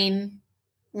brain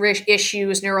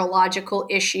issues, neurological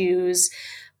issues,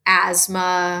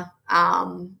 asthma,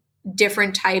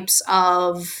 different types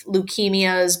of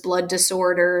leukemias, blood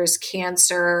disorders,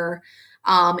 cancer.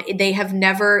 They have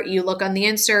never, you look on the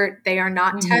insert, they are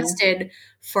not tested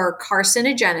for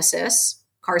carcinogenesis.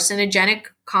 Carcinogenic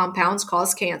compounds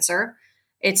cause cancer.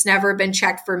 It's never been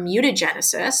checked for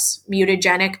mutagenesis.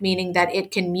 Mutagenic meaning that it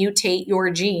can mutate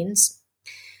your genes.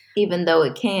 Even though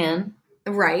it can.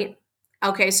 Right.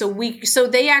 Okay, so we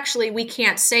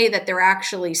can't say that they're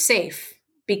actually safe,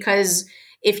 because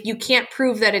if you can't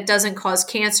prove that it doesn't cause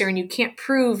cancer and you can't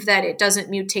prove that it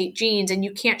doesn't mutate genes and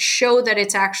you can't show that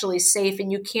it's actually safe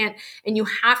and you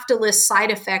have to list side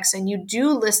effects and you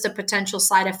do list a potential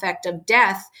side effect of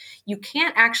death, you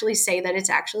can't actually say that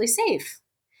it's actually safe.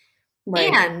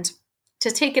 Right. And to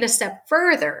take it a step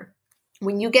further,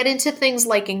 when you get into things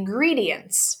like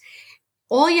ingredients,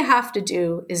 all you have to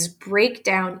do is break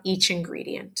down each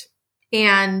ingredient.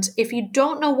 And if you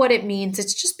don't know what it means,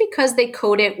 it's just because they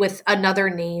code it with another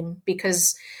name,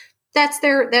 because that's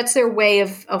their way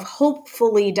of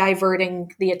hopefully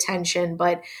diverting the attention.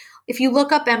 But if you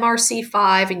look up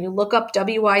MRC5 and you look up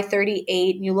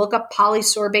WI38 and you look up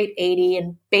polysorbate 80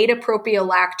 and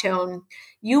beta-propiolactone,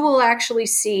 you will actually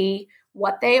see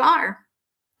what they are.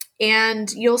 And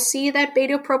you'll see that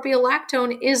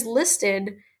beta-propiolactone is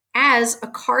listed as a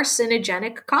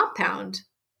carcinogenic compound.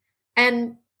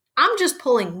 And I'm just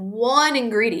pulling one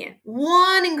ingredient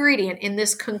in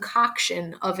this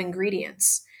concoction of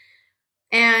ingredients.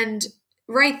 And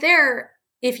right there,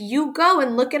 if you go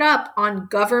and look it up on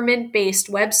government-based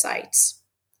websites,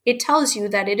 it tells you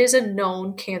that it is a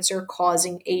known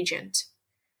cancer-causing agent.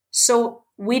 So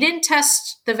we didn't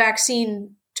test the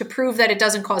vaccine to prove that it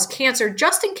doesn't cause cancer,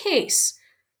 just in case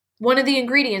one of the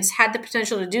ingredients had the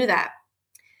potential to do that.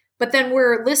 But then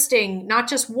we're listing not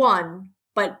just one,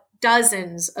 but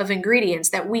dozens of ingredients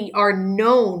that we are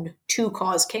known to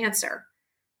cause cancer,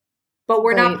 but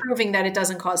we're not proving that it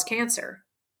doesn't cause cancer.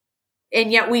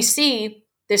 And yet we see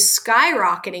this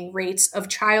skyrocketing rates of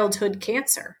childhood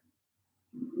cancer.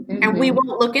 And we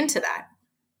won't look into that.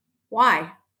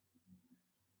 Why?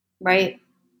 Right.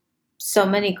 So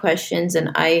many questions. And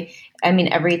I mean,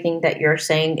 everything that you're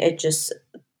saying, it's just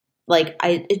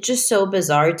so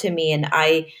bizarre to me. And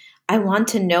I I want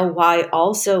to know why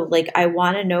also. Like, I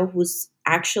want to know who's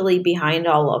actually behind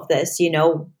all of this,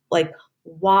 like,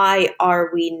 why are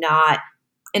we not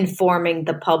informing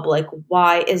the public?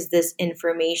 Why is this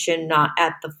information not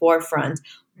at the forefront?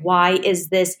 Why is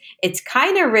this? It's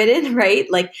kind of written, right?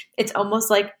 Like, it's almost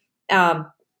like,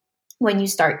 when you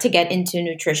start to get into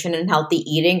nutrition and healthy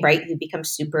eating, right, you become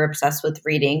super obsessed with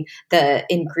reading the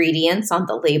ingredients on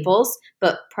the labels.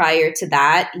 But prior to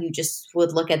that, you just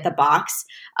would look at the box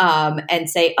and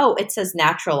say, oh, it says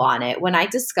natural on it. When I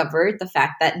discovered the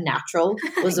fact that natural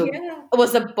was a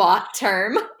was a bought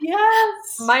term,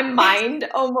 yes, my mind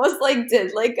almost like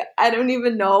did like, I don't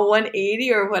even know,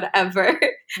 180 or whatever.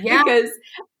 Yeah. Because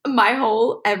my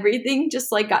whole everything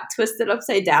just like got twisted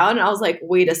upside down. And I was like,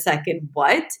 wait a second,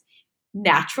 what?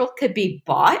 Natural could be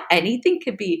bought? Anything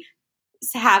could be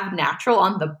have natural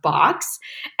on the box?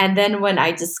 And then when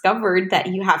I discovered that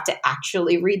you have to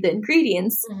actually read the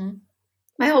ingredients,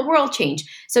 my whole world changed.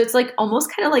 So it's like almost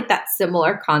kind of like that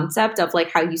similar concept of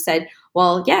like how you said,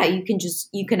 well, yeah,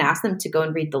 you can ask them to go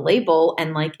and read the label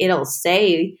and like it'll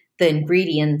say the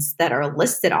ingredients that are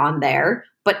listed on there,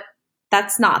 but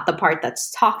that's not the part that's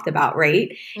talked about, right?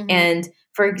 And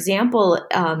for example,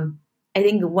 I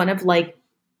think one of like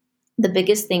the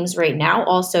biggest things right now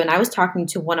also, and I was talking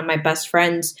to one of my best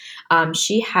friends,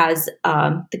 she has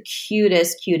the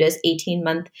cutest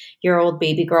 18-month-old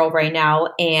baby girl right now,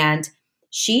 and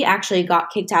she actually got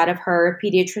kicked out of her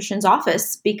pediatrician's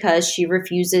office because she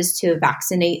refuses to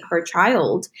vaccinate her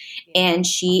child. And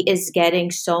she is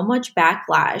getting so much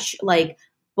backlash, like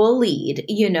bullied,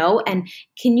 and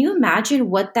can you imagine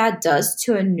what that does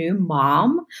to a new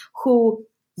mom who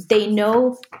they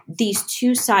know these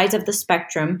two sides of the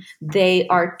spectrum? They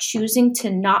are choosing to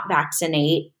not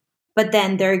vaccinate, but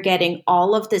then they're getting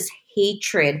all of this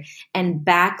hatred and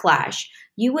backlash.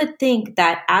 You would think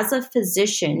that as a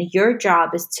physician, your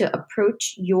job is to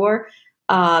approach your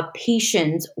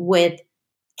patients with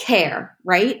care,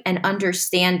 right? And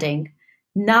understanding,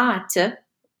 not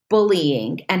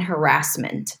bullying and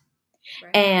harassment.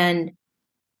 Right. And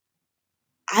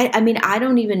I mean, I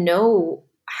don't even know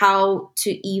how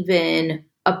to even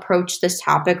approach this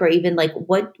topic, or even like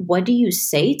what do you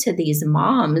say to these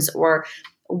moms, or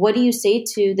what do you say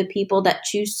to the people that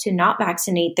choose to not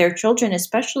vaccinate their children,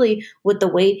 especially with the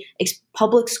way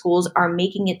public schools are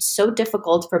making it so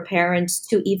difficult for parents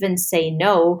to even say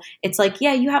no? It's like,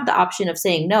 yeah, you have the option of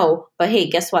saying no, but hey,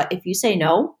 guess what? If you say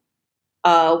no,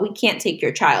 we can't take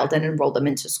your child and enroll them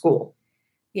into school.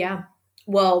 Yeah.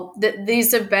 Well,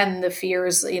 these have been the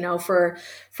fears, for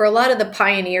a lot of the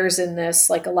pioneers in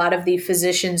this, like a lot of the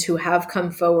physicians who have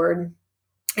come forward,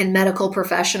 and medical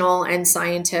professional and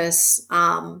scientists,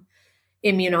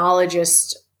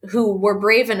 immunologists who were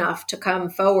brave enough to come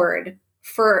forward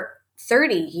for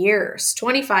 30 years,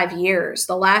 25 years,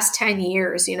 the last 10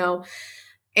 years,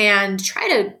 and try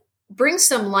to bring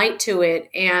some light to it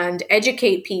and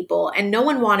educate people. And no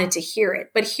one wanted to hear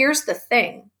it. But here's the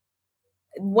thing.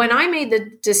 When I made the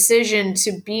decision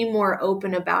to be more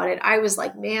open about it, I was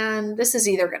like, man, this is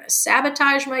either going to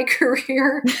sabotage my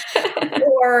career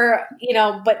or,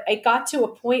 but it got to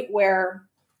a point where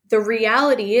the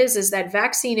reality is that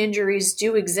vaccine injuries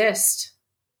do exist.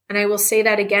 And I will say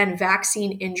that again,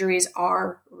 vaccine injuries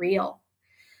are real.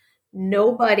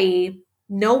 There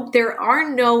are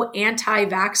no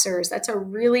anti-vaxxers. That's a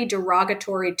really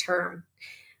derogatory term.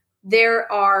 There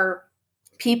are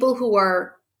people who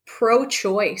are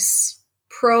pro-choice,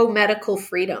 pro-medical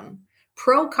freedom,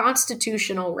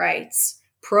 pro-constitutional rights,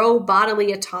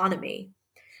 pro-bodily autonomy,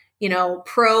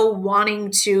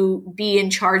 pro-wanting to be in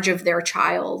charge of their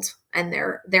child and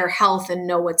their health and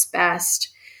know what's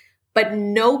best. But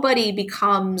nobody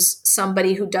becomes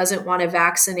somebody who doesn't want to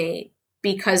vaccinate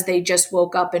because they just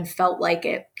woke up and felt like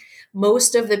it.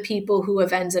 Most of the people who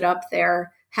have ended up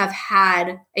there have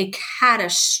had a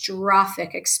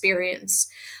catastrophic experience.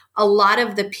 A lot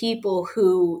of the people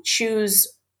who choose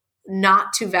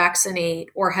not to vaccinate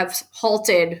or have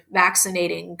halted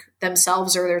vaccinating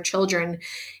themselves or their children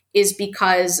is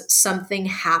because something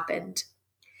happened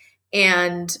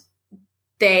and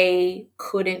they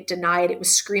couldn't deny it. It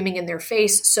was screaming in their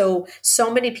face. So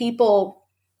many people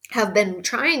have been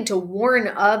trying to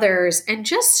warn others and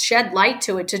just shed light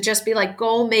to it, to just be like,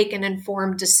 go make an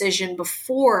informed decision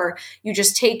before you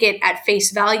just take it at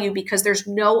face value, because there's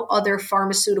no other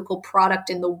pharmaceutical product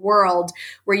in the world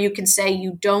where you can say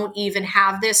you don't even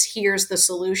have this, here's the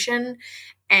solution,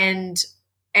 and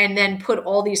then put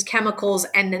all these chemicals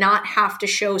and not have to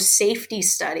show safety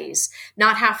studies,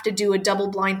 not have to do a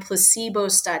double-blind placebo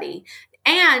study.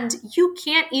 And you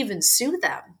can't even sue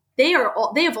them. They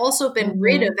have also been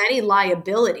rid of any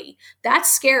liability.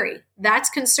 That's scary. that's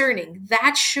concerning.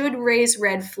 That should raise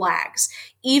red flags.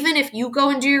 Even if you go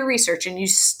and do your research and you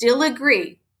still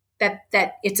agree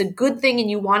that it's a good thing and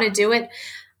you want to do it,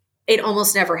 it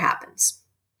almost never happens.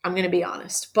 I'm going to be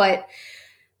honest. But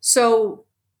so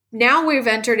now we've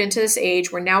entered into this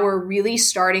age where now we're really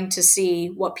starting to see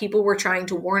what people were trying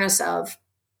to warn us of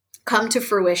come to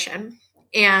fruition.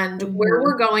 And where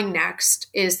we're going next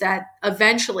is that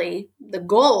eventually the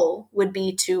goal would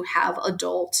be to have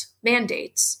adult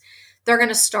mandates. They're going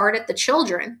to start at the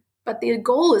children, but the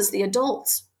goal is the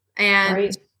adults.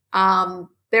 And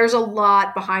there's a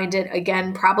lot behind it.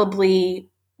 Again, probably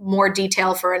more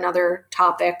detail for another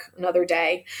topic, another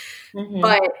day.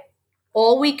 But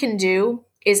all we can do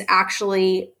is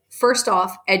actually, first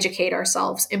off, educate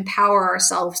ourselves, empower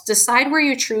ourselves, decide where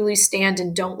you truly stand,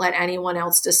 and don't let anyone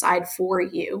else decide for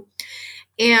you.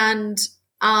 And,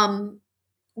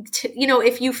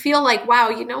 if you feel like, wow,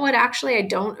 you know what, actually, I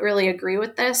don't really agree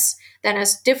with this, then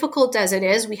as difficult as it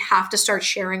is, we have to start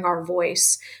sharing our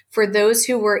voice. For those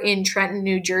who were in Trenton,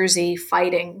 New Jersey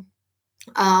fighting,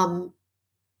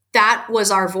 that was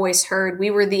our voice heard.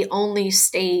 We were the only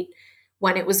state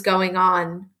when it was going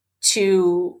on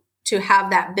to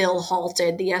have that bill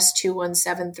halted, the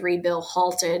S2173 bill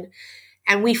halted.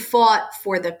 And we fought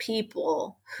for the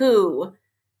people who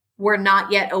were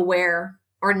not yet aware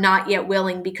or not yet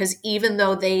willing, because even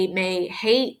though they may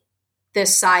hate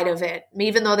this side of it,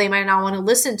 even though they might not want to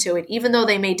listen to it, even though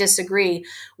they may disagree,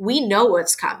 we know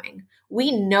what's coming.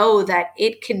 We know that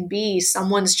it can be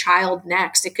someone's child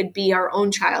next. It could be our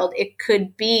own child. It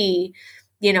could be,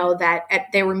 that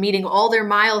they were meeting all their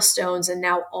milestones and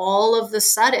now all of the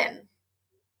sudden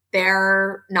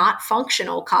they're not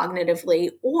functional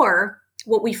cognitively. Or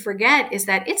what we forget is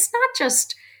that it's not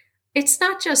just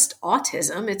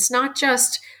autism. It's not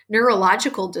just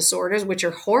neurological disorders, which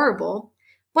are horrible,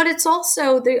 but it's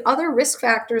also the other risk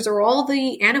factors are all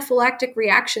the anaphylactic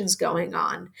reactions going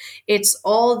on. It's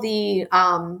all the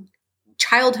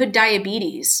childhood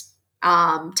diabetes,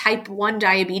 type 1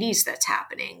 diabetes that's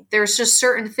happening. There's just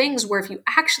certain things where if you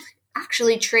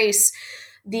actually trace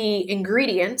the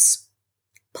ingredients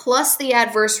plus the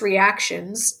adverse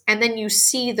reactions, and then you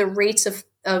see the rates of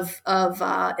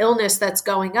illness that's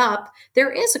going up,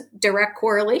 there is a direct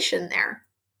correlation there.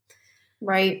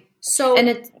 Right. So, and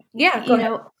it's, go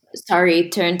ahead. Sorry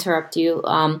to interrupt you.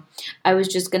 I was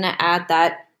just going to add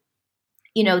that,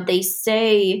 they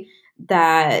say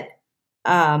that,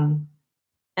 and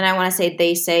I want to say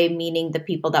they say, meaning the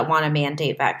people that want to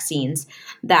mandate vaccines,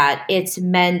 that it's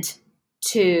meant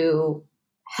to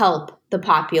help the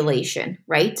population,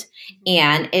 right?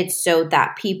 And it's so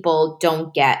that people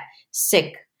don't get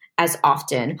sick as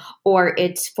often, or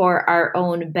it's for our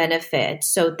own benefit,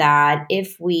 so that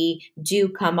if we do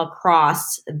come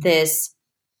across this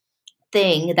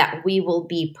thing, that we will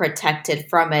be protected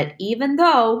from it, even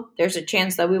though there's a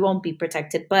chance that we won't be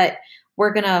protected, but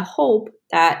we're going to hope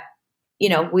that,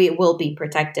 we will be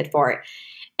protected for it.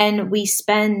 And we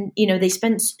spend, they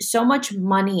spend so much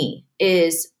money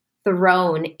is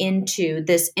thrown into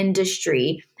this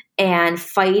industry and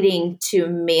fighting to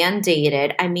mandate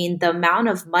it. I mean, the amount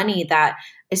of money that,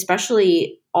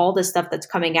 especially all the stuff that's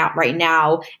coming out right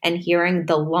now, and hearing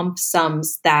the lump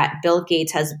sums that Bill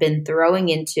Gates has been throwing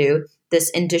into this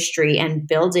industry and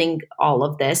building all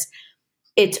of this,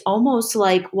 it's almost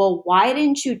like, well, why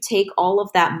didn't you take all of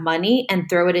that money and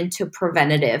throw it into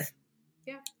preventative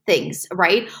things,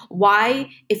 right? Why,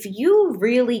 if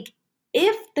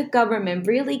the government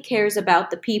really cares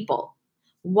about the people,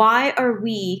 why are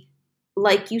we,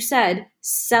 like you said,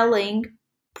 selling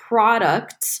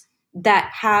products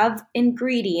that have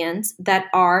ingredients that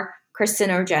are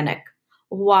carcinogenic?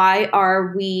 Why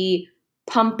are we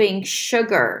pumping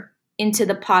sugar into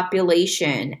the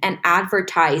population and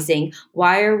advertising?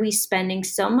 Why are we spending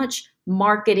so much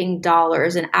marketing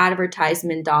dollars and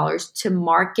advertisement dollars to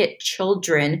market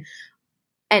children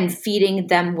and feeding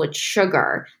them with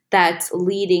sugar that's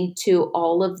leading to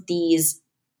all of these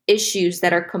issues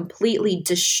that are completely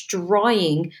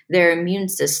destroying their immune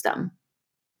system?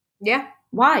 Yeah.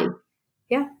 Why?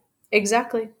 Yeah,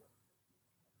 exactly.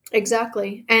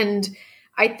 Exactly. And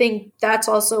I think that's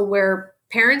also where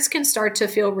parents can start to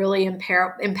feel really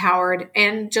empowered,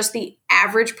 and just the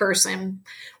average person,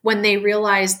 when they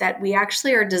realize that we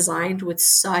actually are designed with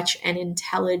such an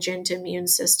intelligent immune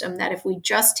system that if we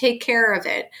just take care of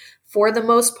it, for the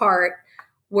most part,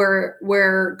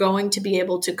 we're going to be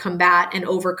able to combat and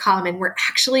overcome, and we're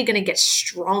actually going to get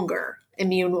stronger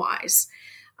immune wise.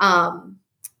 And,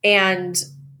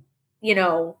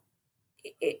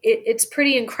 it's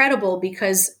pretty incredible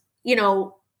because,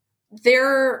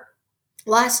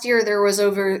 Last year, there was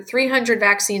over 300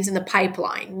 vaccines in the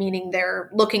pipeline, meaning they're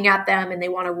looking at them and they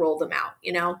want to roll them out,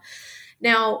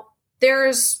 Now,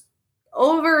 there's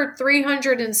over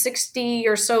 360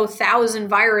 or so thousand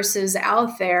viruses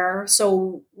out there.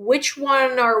 So which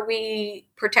one are we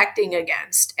protecting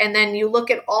against? And then you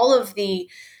look at all of the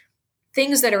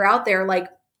things that are out there, like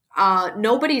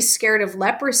nobody's scared of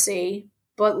leprosy,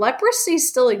 but leprosy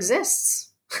still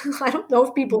exists. I don't know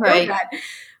if people know that.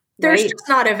 There's just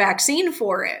not a vaccine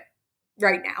for it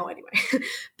right now anyway.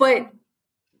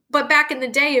 But back in the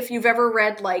day, if you've ever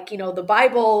read the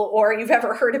Bible or you've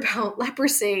ever heard about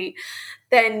leprosy,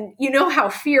 then you know how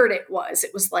feared it was.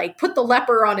 It was like, put the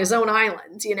leper on his own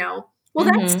island, Well,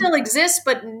 that still exists,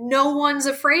 but no one's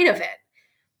afraid of it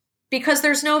because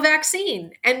there's no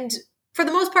vaccine. And for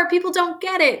the most part, people don't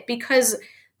get it because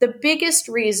the biggest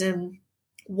reason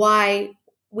why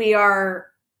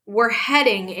we're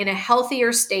heading in a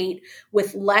healthier state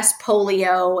with less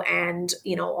polio and,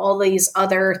 all these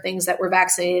other things that we're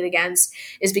vaccinated against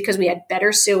is because we had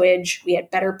better sewage, we had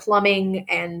better plumbing,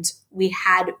 and we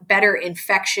had better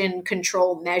infection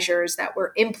control measures that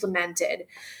were implemented.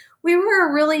 We were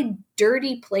a really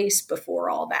dirty place before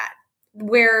all that,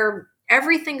 where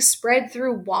everything spread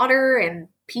through water and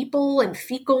people and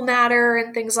fecal matter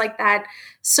and things like that.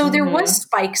 So there was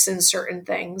spikes in certain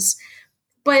things,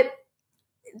 but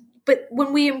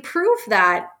when we improve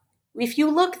that, if you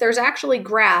look, there's actually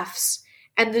graphs,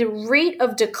 and the rate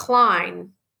of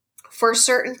decline for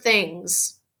certain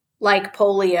things like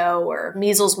polio or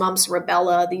measles, mumps,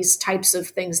 rubella, these types of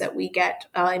things that we get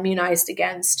immunized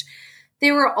against,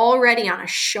 they were already on a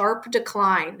sharp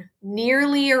decline,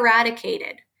 nearly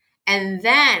eradicated. And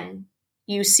then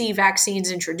you see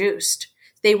vaccines introduced.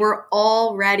 They were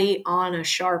already on a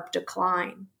sharp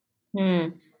decline.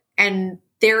 And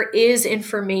there is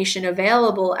information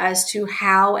available as to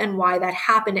how and why that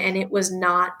happened, and it was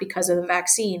not because of the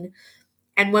vaccine.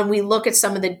 And when we look at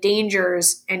some of the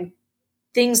dangers and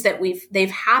things that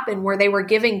they've happened where they were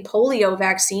giving polio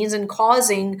vaccines and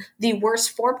causing the worst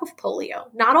form of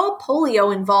polio. Not all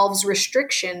polio involves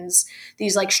restrictions,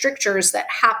 these like strictures that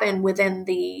happen within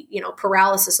the,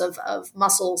 paralysis of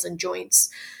muscles and joints.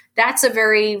 That's a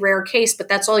very rare case, but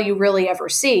that's all you really ever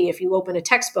see. If you open a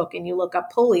textbook and you look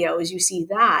up polio, is you see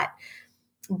that.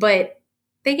 But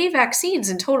they gave vaccines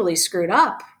and totally screwed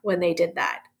up when they did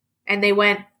that. And they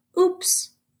went,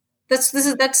 oops. That's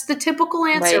the typical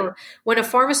answer. Right. When a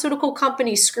pharmaceutical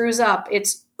company screws up,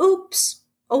 it's oops.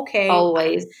 Okay.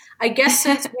 Always. I guess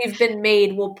since we've been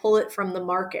made, we'll pull it from the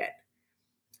market.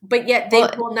 But yet they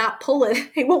will not pull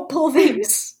it. They won't pull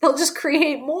these. They'll just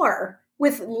create more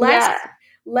with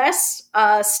less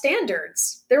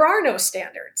standards. There are no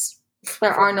standards.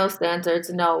 There are no standards,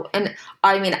 no. And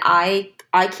I mean, I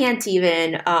can't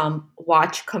even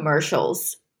watch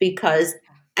commercials because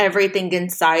everything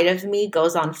inside of me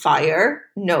goes on fire.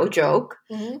 No joke.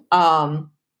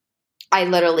 I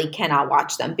literally cannot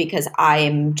watch them because I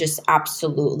am just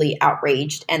absolutely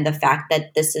outraged. And the fact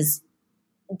that this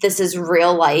is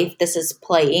real life, this is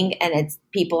playing, and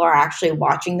people are actually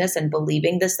watching this and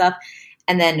believing this stuff,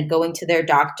 and then going to their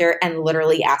doctor and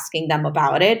literally asking them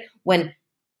about it when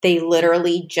they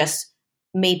literally just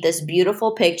made this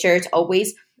beautiful picture. It's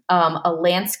always a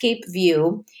landscape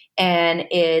view, and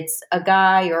it's a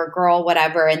guy or a girl,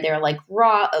 whatever, and they're like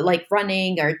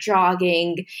running or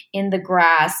jogging in the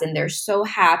grass, and they're so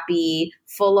happy,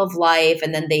 full of life,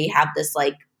 and then they have this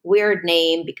like weird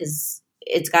name because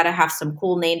it's got to have some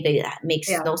cool name that makes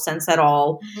no sense at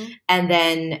all. And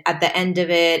then at the end of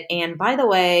it, and by the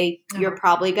way, you're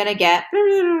probably going to get blah,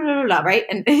 blah, blah, blah, right?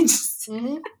 And it's just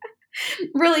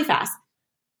really fast.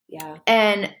 Yeah.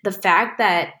 And the fact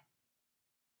that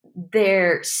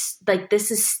there's like,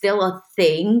 this is still a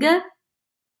thing.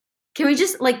 Can we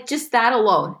just that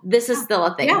alone? This is still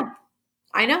a thing. Yeah,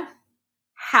 I know.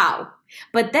 How?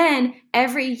 But then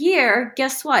every year,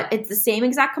 guess what? It's the same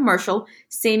exact commercial,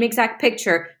 same exact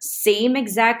picture, same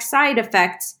exact side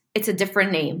effects. It's a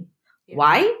different name. Yeah.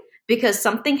 Why? Because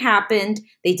something happened.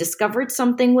 They discovered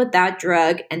something with that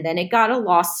drug, and then it got a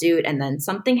lawsuit, and then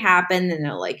something happened, and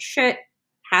they're like, shit,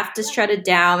 have to shut it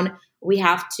down. We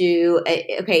have to,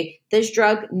 okay, this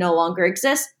drug no longer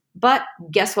exists. But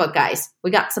guess what, guys? We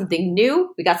got something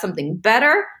new. We got something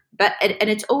better. And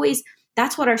it's always...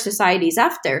 That's what our society is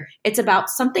after. It's about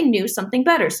something new, something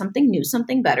better, something new,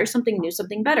 something better, something new,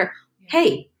 something better.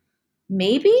 Hey,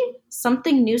 maybe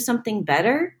something new, something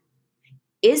better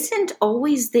isn't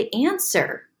always the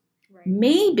answer. Right.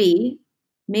 Maybe,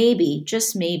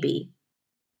 just maybe,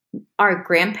 our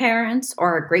grandparents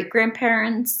or our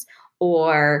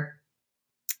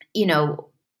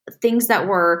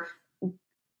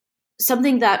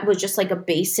something that was just like a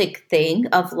basic thing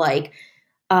of like,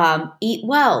 eat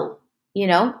well,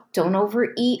 don't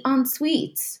overeat on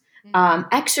sweets,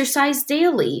 exercise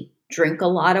daily, drink a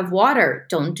lot of water,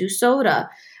 don't do soda,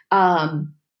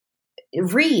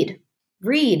 read,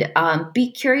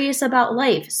 be curious about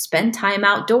life, spend time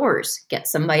outdoors, get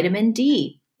some vitamin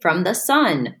D from the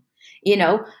sun, you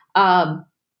know,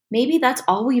 maybe that's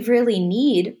all we really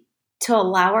need to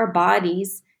allow our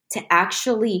bodies to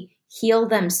actually heal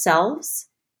themselves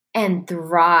and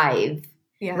thrive.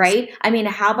 Yes. Right? I mean,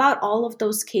 how about all of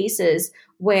those cases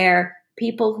where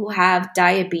people who have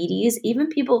diabetes, even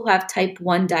people who have type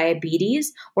 1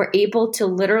 diabetes, were able to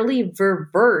literally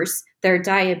reverse their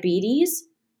diabetes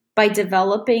by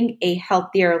developing a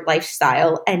healthier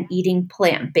lifestyle and eating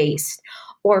plant-based,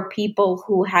 or people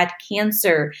who had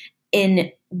cancer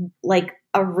in like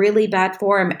a really bad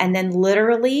form, and then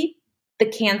literally the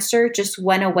cancer just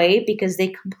went away because they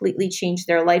completely changed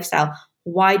their lifestyle.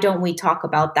 Why don't we talk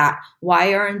about that?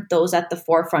 Why aren't those at the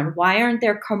forefront? Why aren't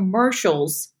there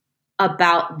commercials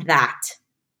about that?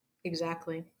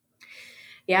 Exactly.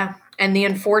 Yeah. And the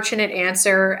unfortunate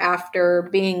answer after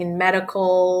being in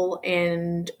medical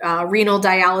and renal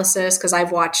dialysis, because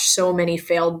I've watched so many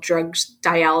failed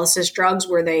dialysis drugs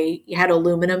where they had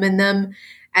aluminum in them,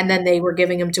 and then they were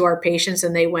giving them to our patients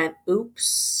and they went,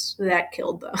 oops, that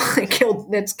killed them.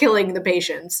 That's killing the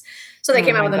patients. So they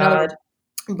came out with another.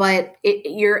 But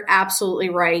you're absolutely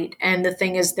right. And the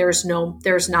thing is, there's no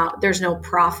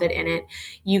profit in it.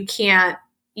 You can't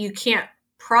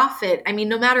profit. I mean,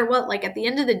 no matter what, like at the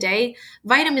end of the day,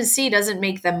 vitamin C doesn't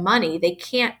make them money. They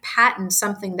can't patent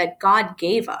something that God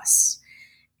gave us.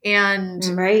 And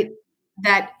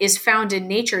that is found in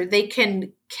nature. They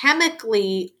can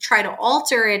chemically try to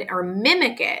alter it or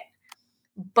mimic it,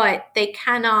 but they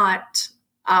cannot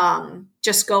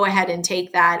just go ahead and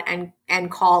take that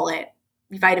and call it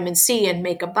vitamin C and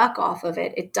make a buck off of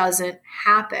it. It doesn't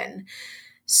happen.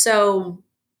 So,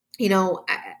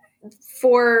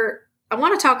 I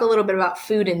want to talk a little bit about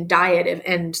food and diet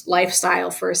and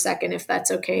lifestyle for a second, if that's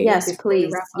okay. Yes,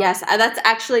 please. Yes, that's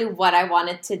actually what I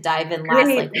wanted to dive in last.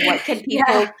 Like, what can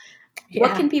people,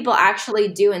 what can people actually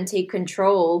do and take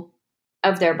control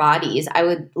of their bodies? I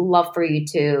would love for you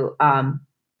to kind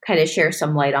of share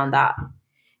some light on that.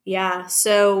 Yeah.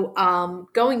 So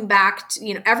going back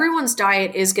to, everyone's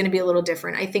diet is going to be a little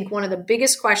different. I think one of the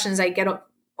biggest questions I get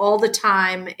all the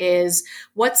time is,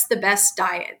 what's the best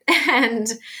diet? And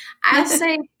I'll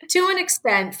say, to an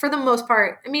extent, for the most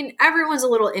part, I mean, everyone's a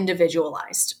little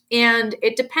individualized. And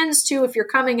it depends too, if you're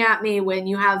coming at me when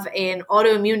you have an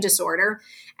autoimmune disorder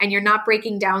and you're not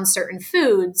breaking down certain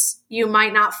foods, you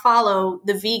might not follow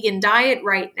the vegan diet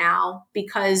right now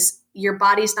because your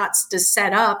body's not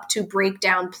set up to break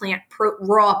down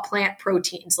raw plant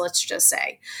proteins, let's just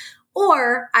say.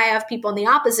 Or I have people on the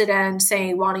opposite end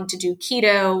saying wanting to do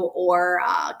keto or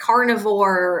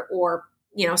carnivore or,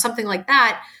 something like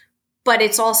that. But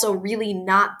it's also really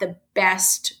not the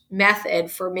best method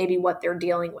for maybe what they're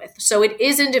dealing with. So it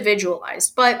is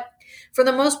individualized. But for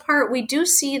the most part, we do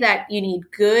see that you need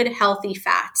good, healthy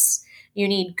fats. You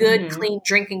need good, clean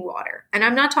drinking water. And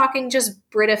I'm not talking just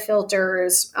Brita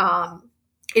filters.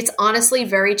 It's honestly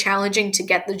very challenging to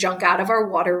get the junk out of our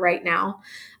water right now.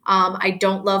 I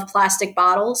don't love plastic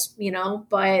bottles,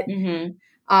 but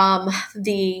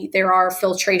there are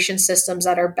filtration systems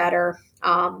that are better.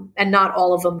 And not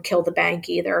all of them kill the bank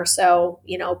either. So,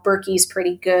 Berkey's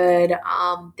pretty good.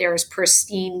 There's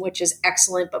Pristine, which is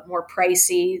excellent, but more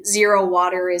pricey. Zero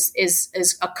Water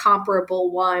is a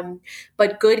comparable one,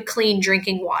 but good, clean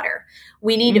drinking water.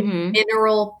 We need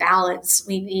mineral balance.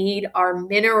 We need our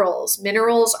minerals.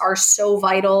 Minerals are so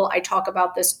vital. I talk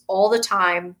about this all the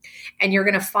time, and you're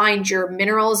going to find your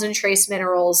minerals and trace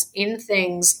minerals in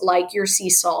things like your sea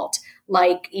salt,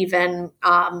 like even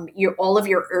all of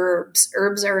your herbs.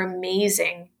 Herbs are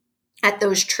amazing at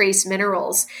those trace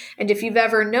minerals. And if you've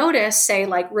ever noticed, say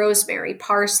like rosemary,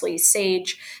 parsley,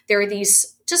 sage, there are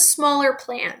these just smaller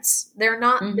plants. They're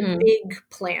not the big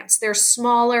plants. They're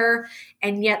smaller,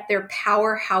 and yet they're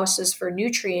powerhouses for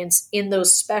nutrients in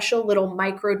those special little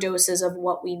micro doses of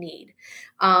what we need.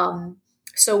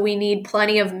 So we need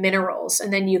plenty of minerals,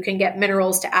 and then you can get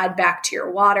minerals to add back to your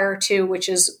water too, which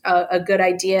is a good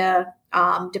idea,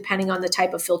 depending on the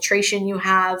type of filtration you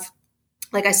have.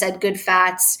 Like I said, good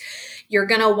fats. You're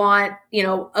going to want,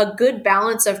 a good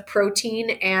balance of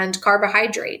protein and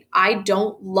carbohydrate. I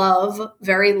don't love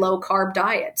very low carb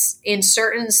diets. In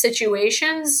certain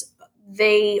situations,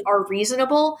 they are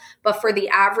reasonable, but for the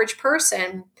average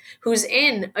person who's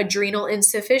in adrenal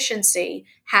insufficiency,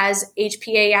 has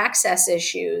HPA access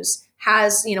issues,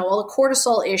 has, all the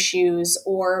cortisol issues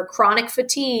or chronic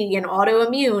fatigue and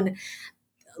autoimmune,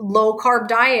 low carb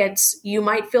diets, you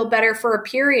might feel better for a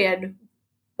period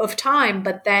of time,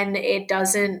 but then it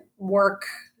doesn't work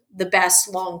the best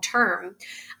long term.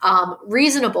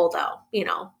 Reasonable though,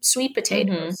 sweet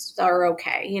potatoes are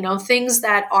okay, things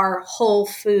that are whole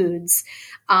foods,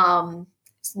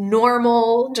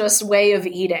 normal, just way of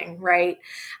eating, right?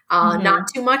 Not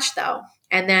too much though.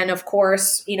 And then of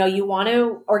course, you want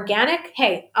to organic.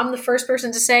 Hey, I'm the first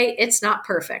person to say it's not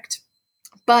perfect,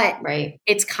 but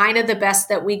it's kind of the best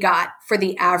that we got for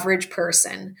the average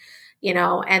person.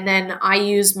 And then I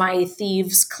use my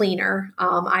Thieves cleaner.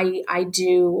 I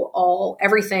do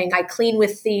everything. I clean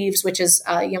with Thieves, which is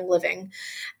Young Living,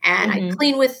 and I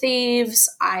clean with Thieves.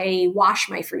 I wash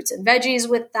my fruits and veggies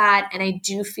with that. And I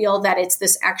do feel that it's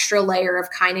this extra layer of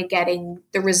kind of getting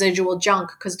the residual junk,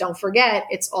 because don't forget,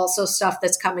 it's also stuff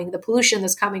that's coming, the pollution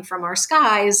that's coming from our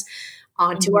skies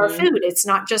onto our food. It's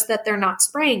not just that they're not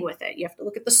spraying with it. You have to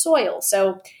look at the soil.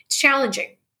 So it's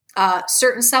challenging.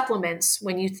 Certain supplements,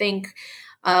 when you think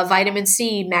vitamin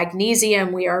C,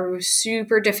 magnesium, we are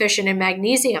super deficient in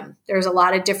magnesium. There's a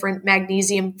lot of different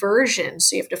magnesium versions,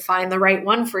 so you have to find the right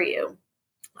one for you.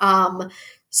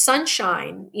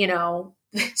 Sunshine,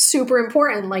 super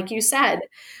important, like you said.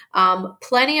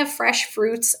 Plenty of fresh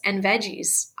fruits and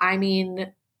veggies. I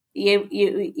mean,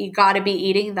 you got to be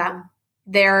eating them.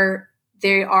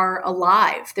 They are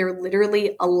alive. They're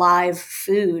literally alive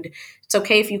food. It's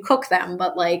okay if you cook them,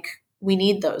 but we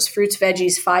need those fruits,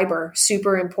 veggies, fiber,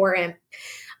 super important.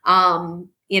 And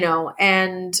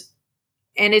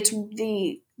it's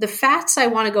the fats I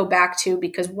want to go back to,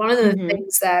 because one of the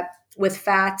things that with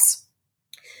fats,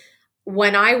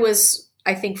 when I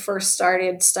think first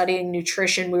started studying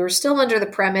nutrition, we were still under the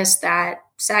premise that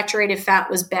saturated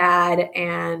fat was bad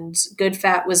and good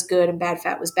fat was good and bad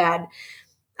fat was bad.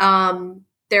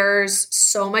 There's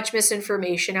so much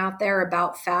misinformation out there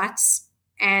about fats,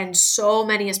 and so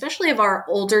many, especially of our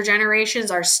older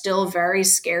generations, are still very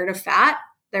scared of fat.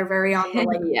 They're very on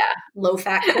the low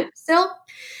fat still,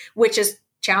 which is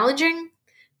challenging.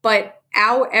 But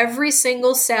every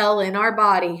single cell in our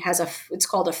body has it's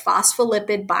called a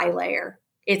phospholipid bilayer.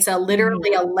 It's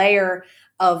literally a layer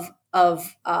of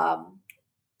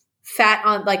fat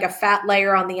on, like a fat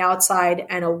layer on the outside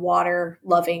and a water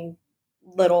loving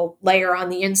little layer on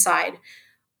the inside.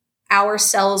 Our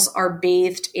cells are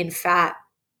bathed in fat.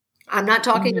 I'm not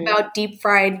talking about deep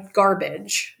fried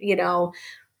garbage,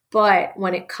 but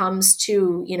when it comes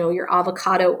to, your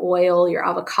avocado oil,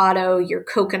 your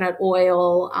coconut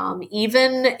oil,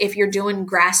 even if you're doing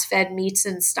grass-fed meats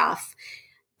and stuff,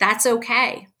 that's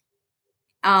okay.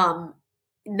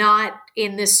 Not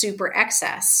in this super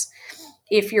excess.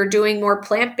 If you're doing more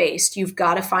plant-based, you've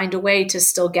got to find a way to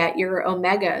still get your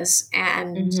omegas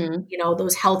and,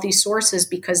 those healthy sources,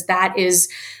 because that is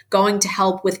going to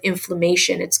help with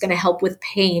inflammation. It's going to help with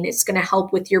pain. It's going to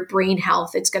help with your brain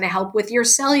health. It's going to help with your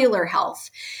cellular health.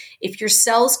 If your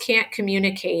cells can't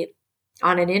communicate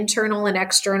on an internal and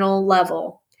external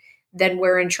level, then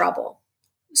we're in trouble.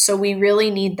 So we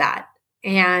really need that.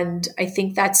 And I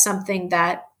think that's something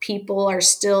that people are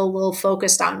still a little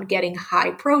focused on, getting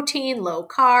high protein, low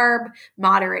carb,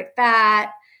 moderate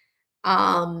fat.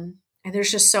 And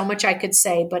there's just so much I could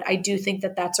say, but I do think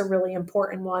that that's a really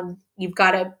important one. You've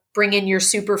got to bring in your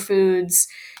superfoods,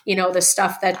 the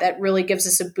stuff that really gives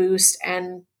us a boost.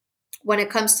 And when it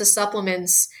comes to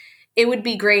supplements, it would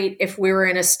be great if we were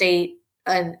in a state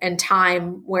and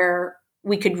time where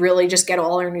we could really just get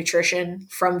all our nutrition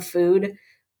from food.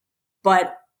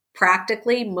 But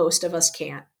practically, most of us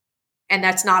can't. And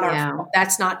that's not our fault.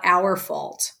 That's not our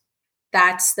fault.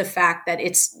 That's the fact that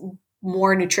it's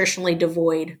more nutritionally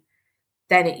devoid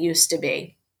than it used to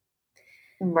be.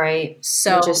 Right.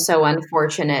 So, which is so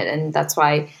unfortunate. And that's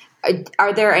why,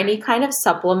 are there any kind of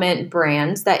supplement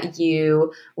brands that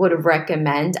you would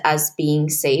recommend as being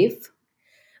safe?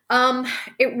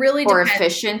 It really or depends.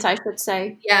 Efficient, I should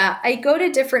say. Yeah, I go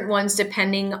to different ones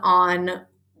depending on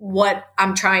what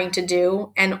I'm trying to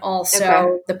do and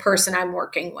also the person I'm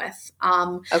working with.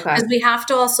 Because we have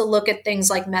to also look at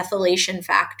things like methylation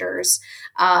factors,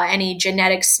 any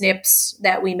genetic SNPs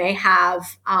that we may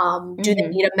have. Do they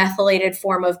need a methylated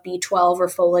form of B12 or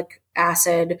folic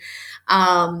acid?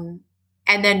 And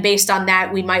then based on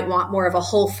that, we might want more of a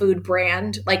whole food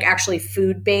brand, like actually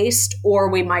food-based,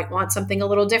 or we might want something a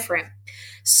little different.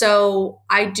 So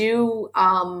I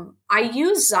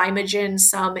use Zymogen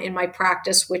some in my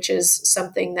practice, which is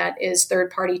something that is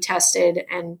third-party tested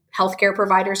and healthcare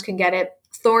providers can get it.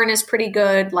 Thorne is pretty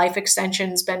good. Life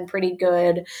Extension's been pretty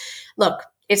good. Look,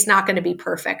 it's not going to be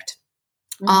perfect.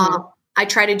 I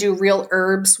try to do real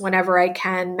herbs whenever I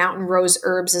can. Mountain Rose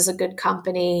Herbs is a good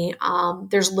company.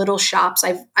 There's little shops.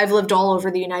 I've lived all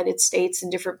over the United States and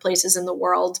different places in the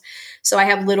world. So I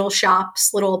have little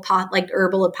shops, like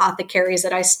herbal apothecaries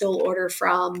that I still order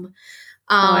from.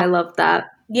 Oh, I love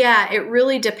that. Yeah, it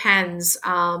really depends.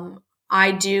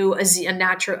 I do a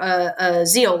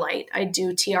zeolite. I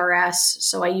do TRS,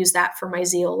 so I use that for my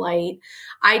zeolite.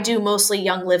 I do mostly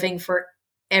Young Living for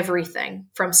everything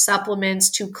from supplements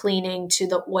to cleaning to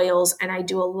the oils. And I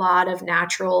do a lot of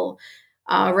natural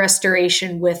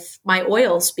restoration with my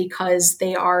oils because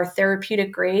they are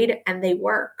therapeutic grade and they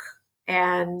work.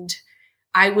 And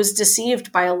I was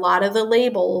deceived by a lot of the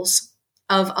labels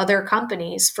of other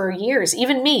companies for years,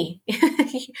 even me.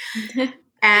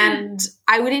 And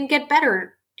I wouldn't get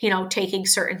better, taking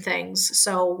certain things.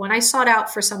 So when I sought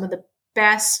out for some of the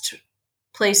best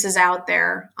places out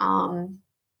there,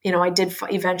 I did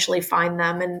eventually find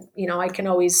them, and I can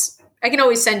always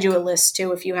send you a list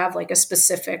too if you have like a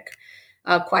specific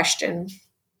question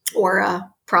or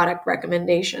a product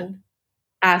recommendation.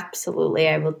 Absolutely,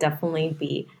 I will definitely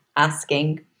be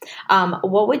asking.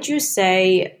 What would you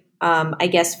say? I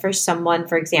guess for someone,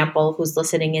 for example, who's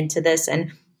listening into this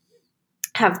and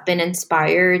have been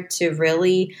inspired to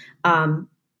really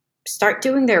start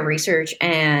doing their research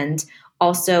and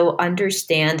also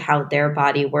understand how their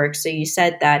body works. So you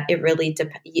said that it really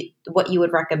what you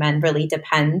would recommend really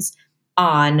depends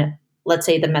on, let's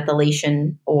say, the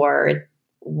methylation or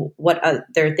what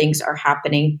other things are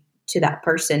happening to that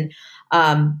person.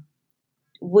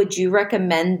 Would you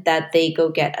recommend that they go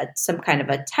get some kind of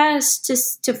a test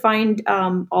to find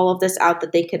all of this out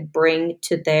that they could bring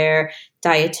to their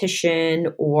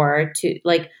dietitian, or to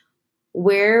like,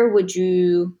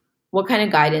 what kind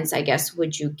of guidance, I guess,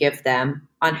 would you give them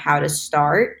on how to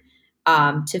start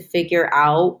to figure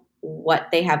out what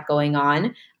they have going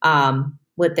on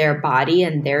with their body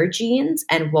and their genes,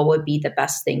 and what would be the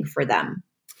best thing for them?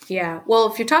 Yeah.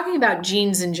 Well, if you're talking about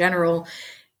genes in general,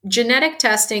 genetic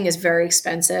testing is very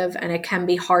expensive and it can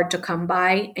be hard to come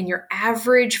by, and your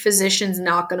average physician's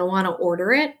not going to want to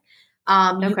order it.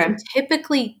 You Okay. can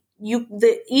typically,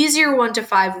 the easier one to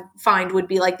find would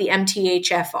be like the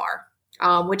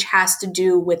MTHFR, which has to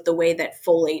do with the way that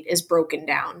folate is broken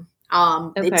down.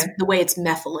 It's Okay. the way it's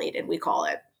methylated, we call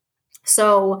it.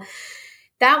 So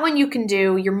that one you can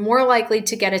do. You're more likely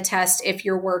to get a test if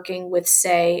you're working with,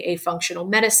 say, a functional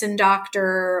medicine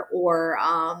doctor, or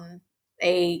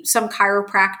some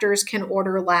chiropractors can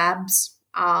order labs.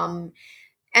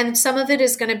 And some of it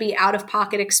is going to be out of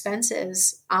pocket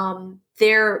expenses.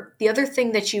 The other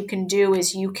thing that you can do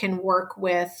is you can work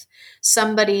with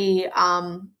somebody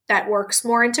that works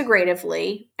more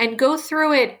integratively and go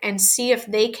through it and see if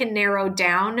they can narrow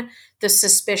down the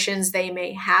suspicions they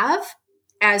may have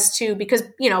as to, because,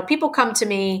 people come to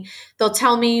me, they'll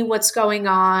tell me what's going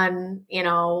on,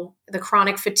 the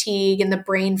chronic fatigue and the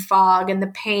brain fog and the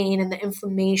pain and the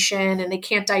inflammation, and they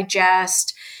can't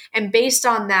digest. And based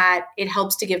on that, it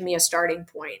helps to give me a starting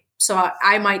point. So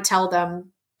I might tell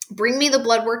them, bring me the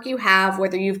blood work you have,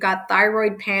 whether you've got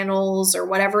thyroid panels or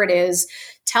whatever it is.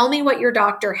 Tell me what your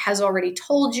doctor has already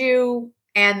told you,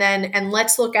 and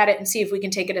let's look at it and see if we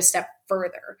can take it a step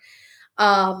further.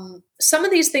 Some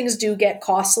of these things do get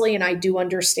costly, and I do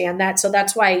understand that. So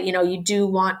that's why, you do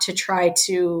want to try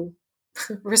to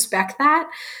respect that.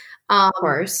 Of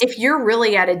course. If you're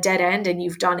really at a dead end and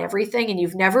you've done everything and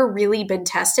you've never really been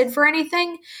tested for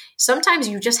anything, sometimes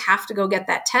you just have to go get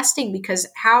that testing, because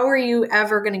how are you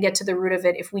ever going to get to the root of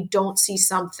it if we don't see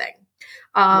something?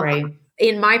 Right.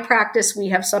 In my practice, we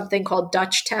have something called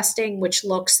Dutch testing, which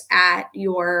looks at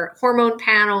your hormone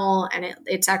panel, and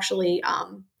it's actually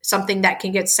something that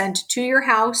can get sent to your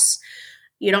house.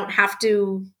 You don't have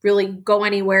to really go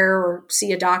anywhere or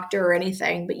see a doctor or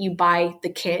anything, but you buy the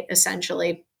kit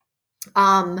essentially.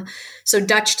 So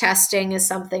Dutch testing is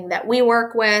something that we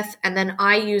work with. And then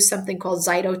I use something called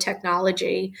Zyto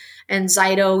technology, and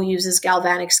Zyto uses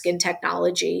galvanic skin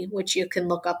technology, which you can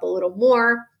look up a little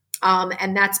more.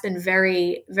 And that's been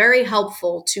very, very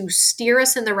helpful to steer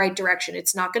us in the right direction.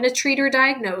 It's not going to treat or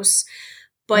diagnose,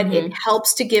 but it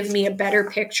helps to give me a better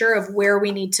picture of where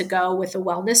we need to go with a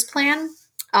wellness plan.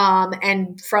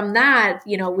 And from that,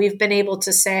 we've been able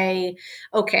to say,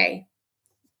 okay,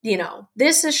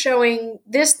 this is showing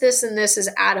this, and this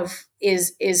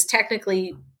is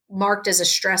technically marked as a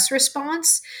stress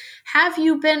response. Have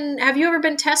you ever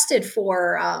been tested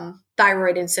for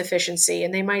thyroid insufficiency?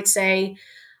 And they might say,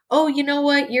 oh, you know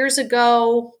what? Years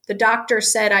ago, the doctor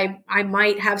said I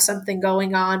might have something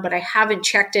going on, but I haven't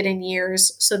checked it in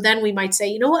years. So then we might say,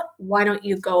 you know what? Why don't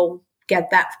you go get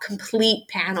that complete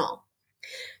panel?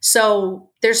 So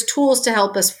there's tools to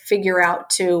help us figure out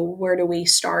to where do we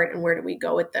start and where do we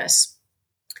go with this.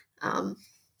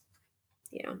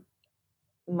 Yeah.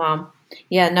 Mom.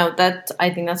 Yeah, no, I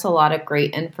think that's a lot of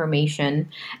great information.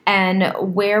 And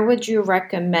where would you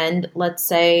recommend, let's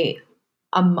say,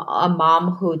 a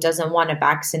mom who doesn't want to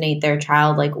vaccinate their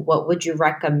child, like what would you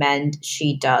recommend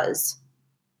she does?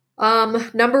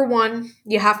 Number one,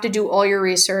 you have to do all your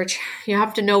research. You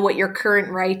have to know what your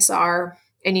current rights are,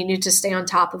 and you need to stay on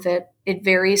top of it. It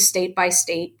varies state by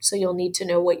state, so you'll need to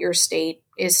know what your state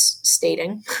is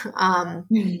stating.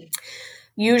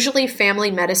 Usually, family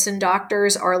medicine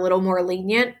doctors are a little more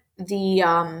lenient.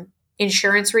 The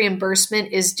insurance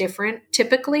reimbursement is different,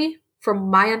 typically,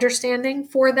 from my understanding,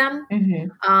 for them.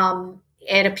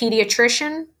 At a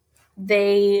pediatrician,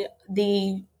 the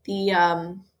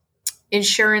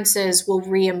insurances will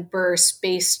reimburse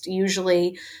based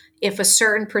usually if a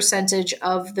certain percentage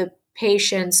of the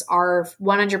patients are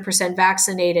 100%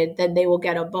 vaccinated, then they will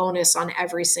get a bonus on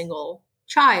every single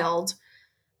child.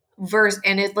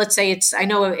 Let's say I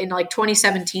know in like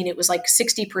 2017, it was like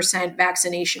 60%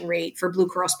 vaccination rate for Blue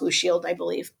Cross Blue Shield, I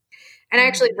believe. And I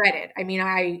actually read it. I mean,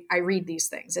 I read these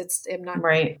things. I'm not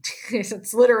right.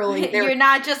 It's literally you're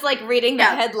not just like reading the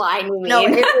headline. No,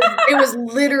 it was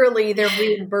literally their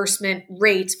reimbursement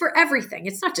rates for everything.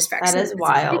 It's not just vaccines. That is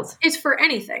wild. It's for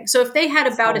anything. So if they had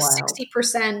about a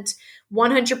 60%,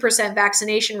 100%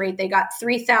 vaccination rate, they got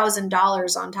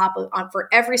 $3,000 on top of for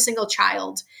every single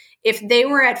child. If they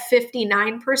were at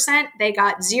 59%, they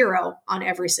got zero on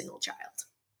every single child.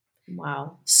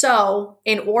 Wow. So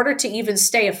in order to even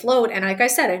stay afloat, and like I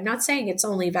said, I'm not saying it's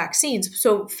only vaccines.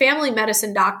 So family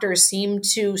medicine doctors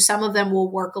some of them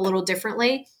will work a little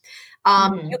differently.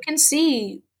 You can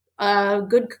see a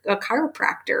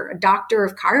chiropractor, a doctor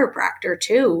of chiropractor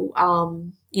too,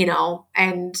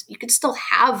 and you could still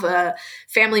have a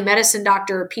family medicine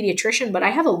doctor or pediatrician. But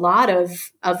I have a lot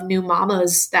of new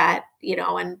mamas that,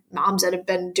 and moms that have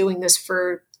been doing this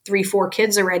for 3-4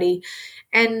 kids already.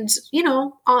 And,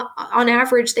 on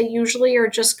average, they usually are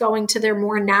just going to their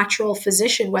more natural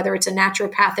physician, whether it's a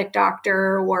naturopathic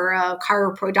doctor or a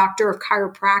doctor of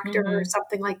chiropractor or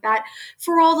something like that,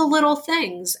 for all the little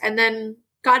things. And then,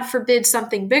 God forbid,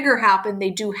 something bigger happened,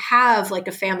 they do have like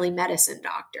a family medicine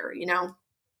doctor,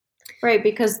 Right,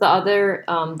 because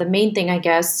the main thing, I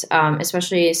guess,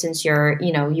 especially since you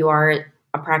are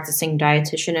a practicing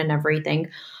dietitian and everything,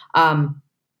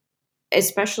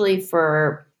 especially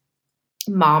for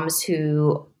moms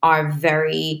who are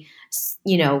very,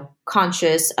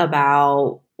 conscious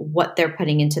about what they're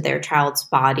putting into their child's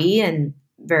body and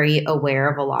very aware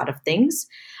of a lot of things.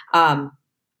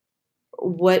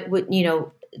 What would,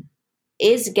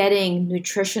 is getting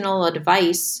nutritional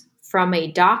advice from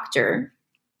a doctor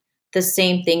the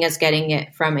same thing as getting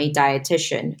it from a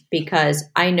dietitian? Because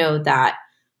I know that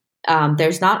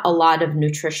there's not a lot of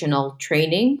nutritional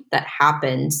training that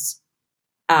happens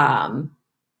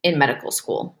in medical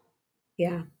school.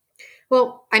 Yeah.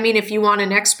 Well, I mean, if you want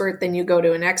an expert, then you go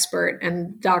to an expert,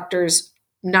 and doctors,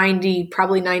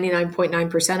 probably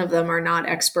 99.9% of them are not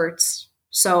experts.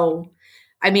 So,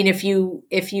 I mean, if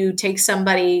you take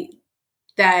somebody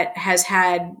that has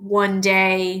had one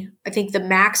day, I think the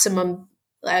maximum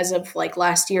as of like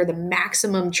last year, the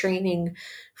maximum training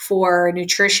for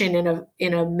nutrition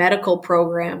in a medical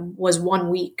program was 1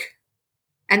 week.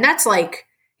 And that's like,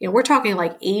 we're talking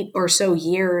like 8 or so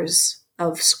years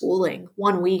of schooling,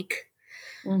 1 week.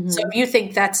 So if you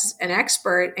think that's an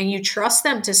expert and you trust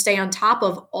them to stay on top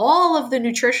of all of the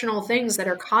nutritional things that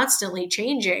are constantly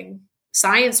changing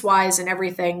science-wise and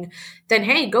everything, then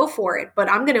hey, go for it. But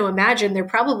I'm going to imagine they're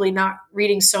probably not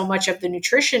reading so much of the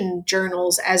nutrition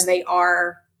journals as they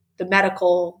are the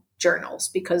medical journals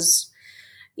because,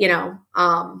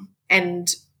 and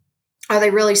are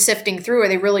they really sifting through? Are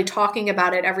they really talking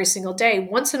about it every single day?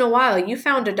 Once in a while, you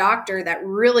found a doctor that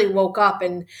really woke up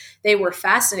and they were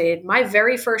fascinated. My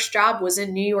very first job was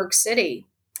in New York City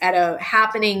at a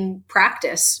happening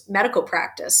medical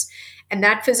practice. And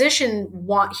that physician,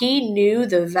 he knew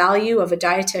the value of a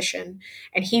dietitian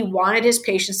and he wanted his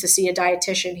patients to see a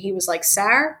dietitian. He was like,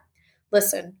 Sarah,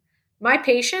 listen, my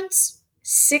patients,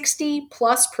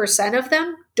 60+% of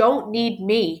them don't need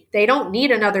me. They don't need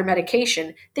another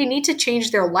medication. They need to change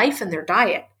their life and their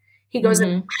diet. He goes,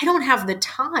 I don't have the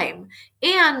time.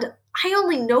 And I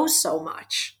only know so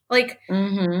much. Like,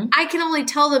 I can only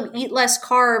tell them eat less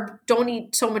carb, don't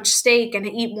eat so much steak, and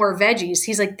eat more veggies.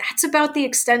 He's like, that's about the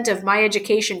extent of my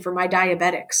education for my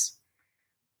diabetics.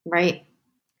 Right.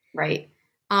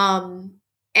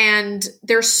 And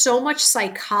there's so much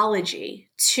psychology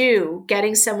to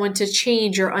getting someone to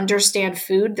change or understand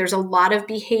food. There's a lot of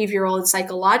behavioral and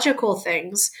psychological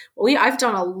things. I've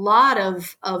done a lot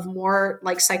of more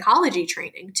like psychology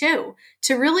training too,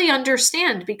 to really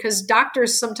understand, because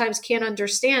doctors sometimes can't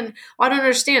understand. I don't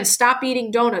understand. Stop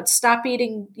eating donuts. Stop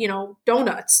eating,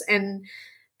 donuts. And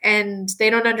they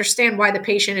don't understand why the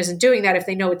patient isn't doing that if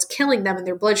they know it's killing them and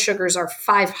their blood sugars are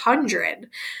 500.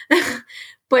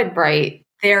 But right.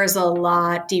 there's a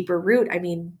lot deeper root. I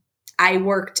mean, I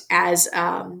worked as,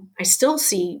 I still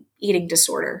see eating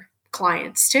disorder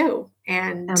clients too.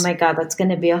 And oh my God, that's going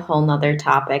to be a whole nother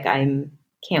topic.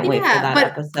 Can't wait for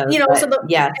that episode.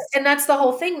 Yes. And that's the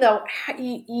whole thing though.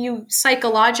 You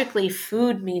psychologically,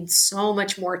 food means so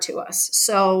much more to us.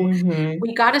 So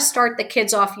we got to start the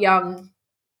kids off young.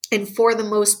 And for the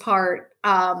most part,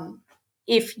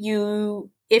 if you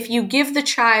give the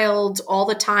child all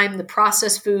the time the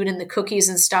processed food and the cookies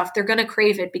and stuff, they're going to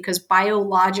crave it, because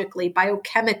biologically,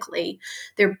 biochemically,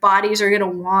 their bodies are going to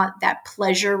want that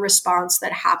pleasure response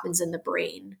that happens in the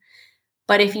brain.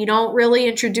 But if you don't really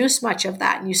introduce much of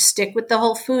that and you stick with the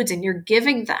whole foods and you're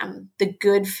giving them the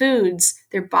good foods,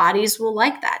 their bodies will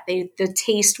like that. The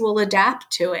taste will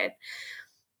adapt to it.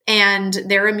 And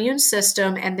their immune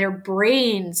system and their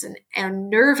brains and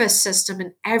nervous system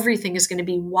and everything is going to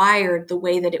be wired the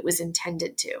way that it was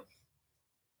intended to.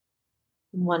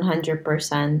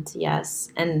 100%. Yes.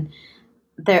 And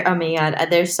oh my God,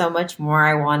 there's so much more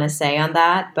I want to say on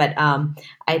that, but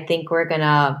I think we're going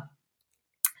to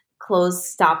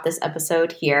stop this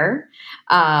episode here.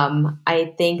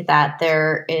 I think that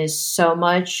there is so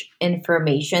much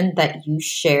information that you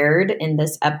shared in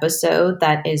this episode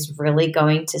that is really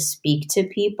going to speak to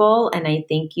people. And I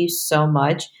thank you so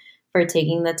much for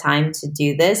taking the time to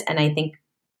do this. And I think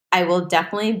I will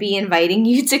definitely be inviting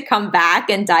you to come back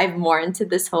and dive more into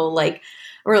this whole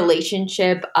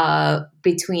relationship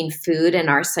between food and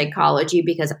our psychology,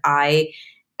 because I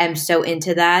am so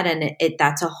into that, and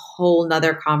that's a whole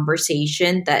nother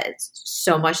conversation that's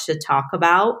so much to talk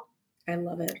about. I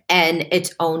love it. And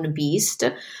its own beast,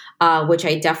 which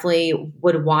I definitely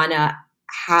would want to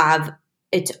have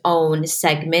its own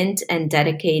segment and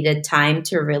dedicated time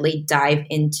to really dive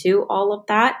into all of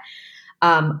that.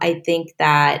 I think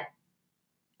that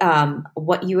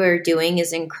what you are doing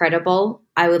is incredible.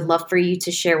 I would love for you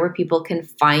to share where people can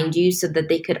find you so that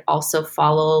they could also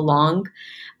follow along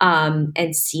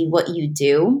and see what you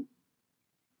do.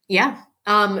 Yeah.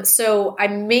 So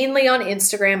I'm mainly on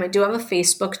Instagram. I do have a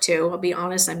Facebook too. I'll be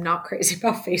honest, I'm not crazy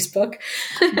about Facebook.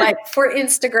 But for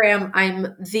Instagram,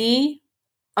 I'm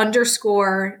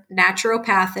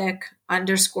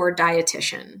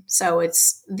 _naturopathic_dietitian. So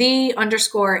it's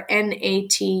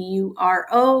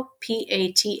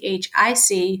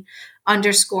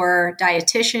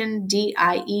 _NATUROPATHIC_dietitian,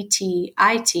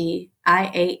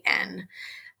 DIETITIAN.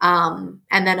 And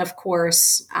then of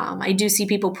course, I do see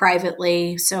people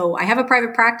privately. So I have a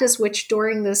private practice, which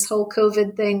during this whole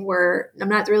COVID thing, where I'm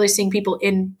not really seeing people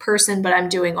in person, but I'm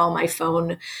doing all my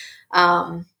phone,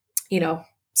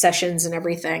 sessions and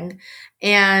everything.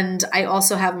 And I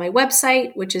also have my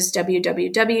website, which is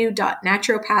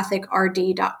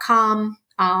www.naturopathicrd.com.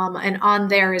 And on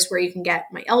there is where you can get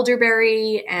my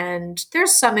elderberry, and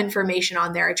there's some information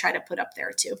on there I try to put up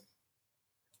there too.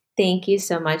 Thank you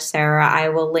so much, Sarah. I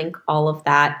will link all of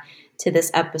that to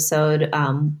this episode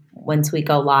once we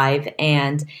go live.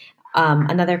 And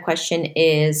another question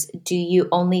is, do you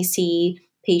only see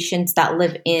patients that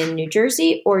live in New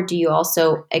Jersey, or do you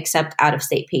also accept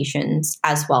out-of-state patients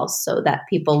as well, so that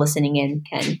people listening in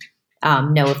can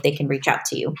know if they can reach out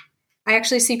to you? I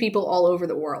actually see people all over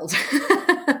the world.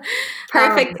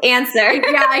 Perfect answer.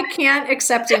 Yeah, I can't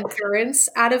accept insurance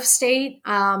out of state.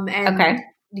 Okay.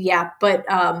 Yeah, but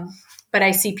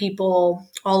I see people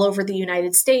all over the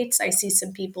United States. I see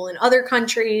some people in other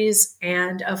countries.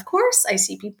 And of course, I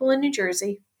see people in New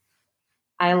Jersey.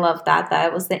 I love that.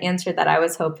 That was the answer that I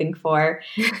was hoping for.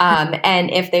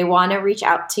 And if they want to reach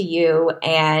out to you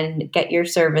and get your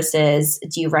services,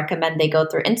 do you recommend they go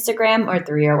through Instagram or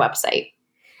through your website?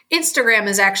 Instagram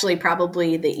is actually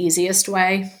probably the easiest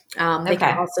way. They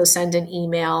can also send an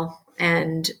email,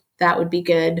 and that would be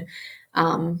good.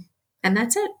 And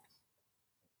that's it.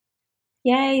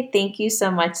 Yay. Thank you so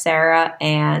much, Sarah.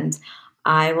 And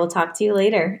I will talk to you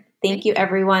later. Thank you,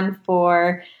 everyone,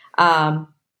 for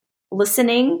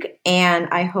listening. And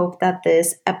I hope that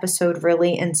this episode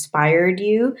really inspired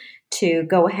you to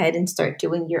go ahead and start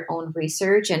doing your own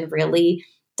research and really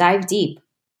dive deep.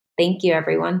 Thank you,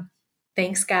 everyone.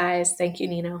 Thanks, guys. Thank you,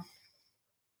 Nino.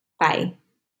 Bye.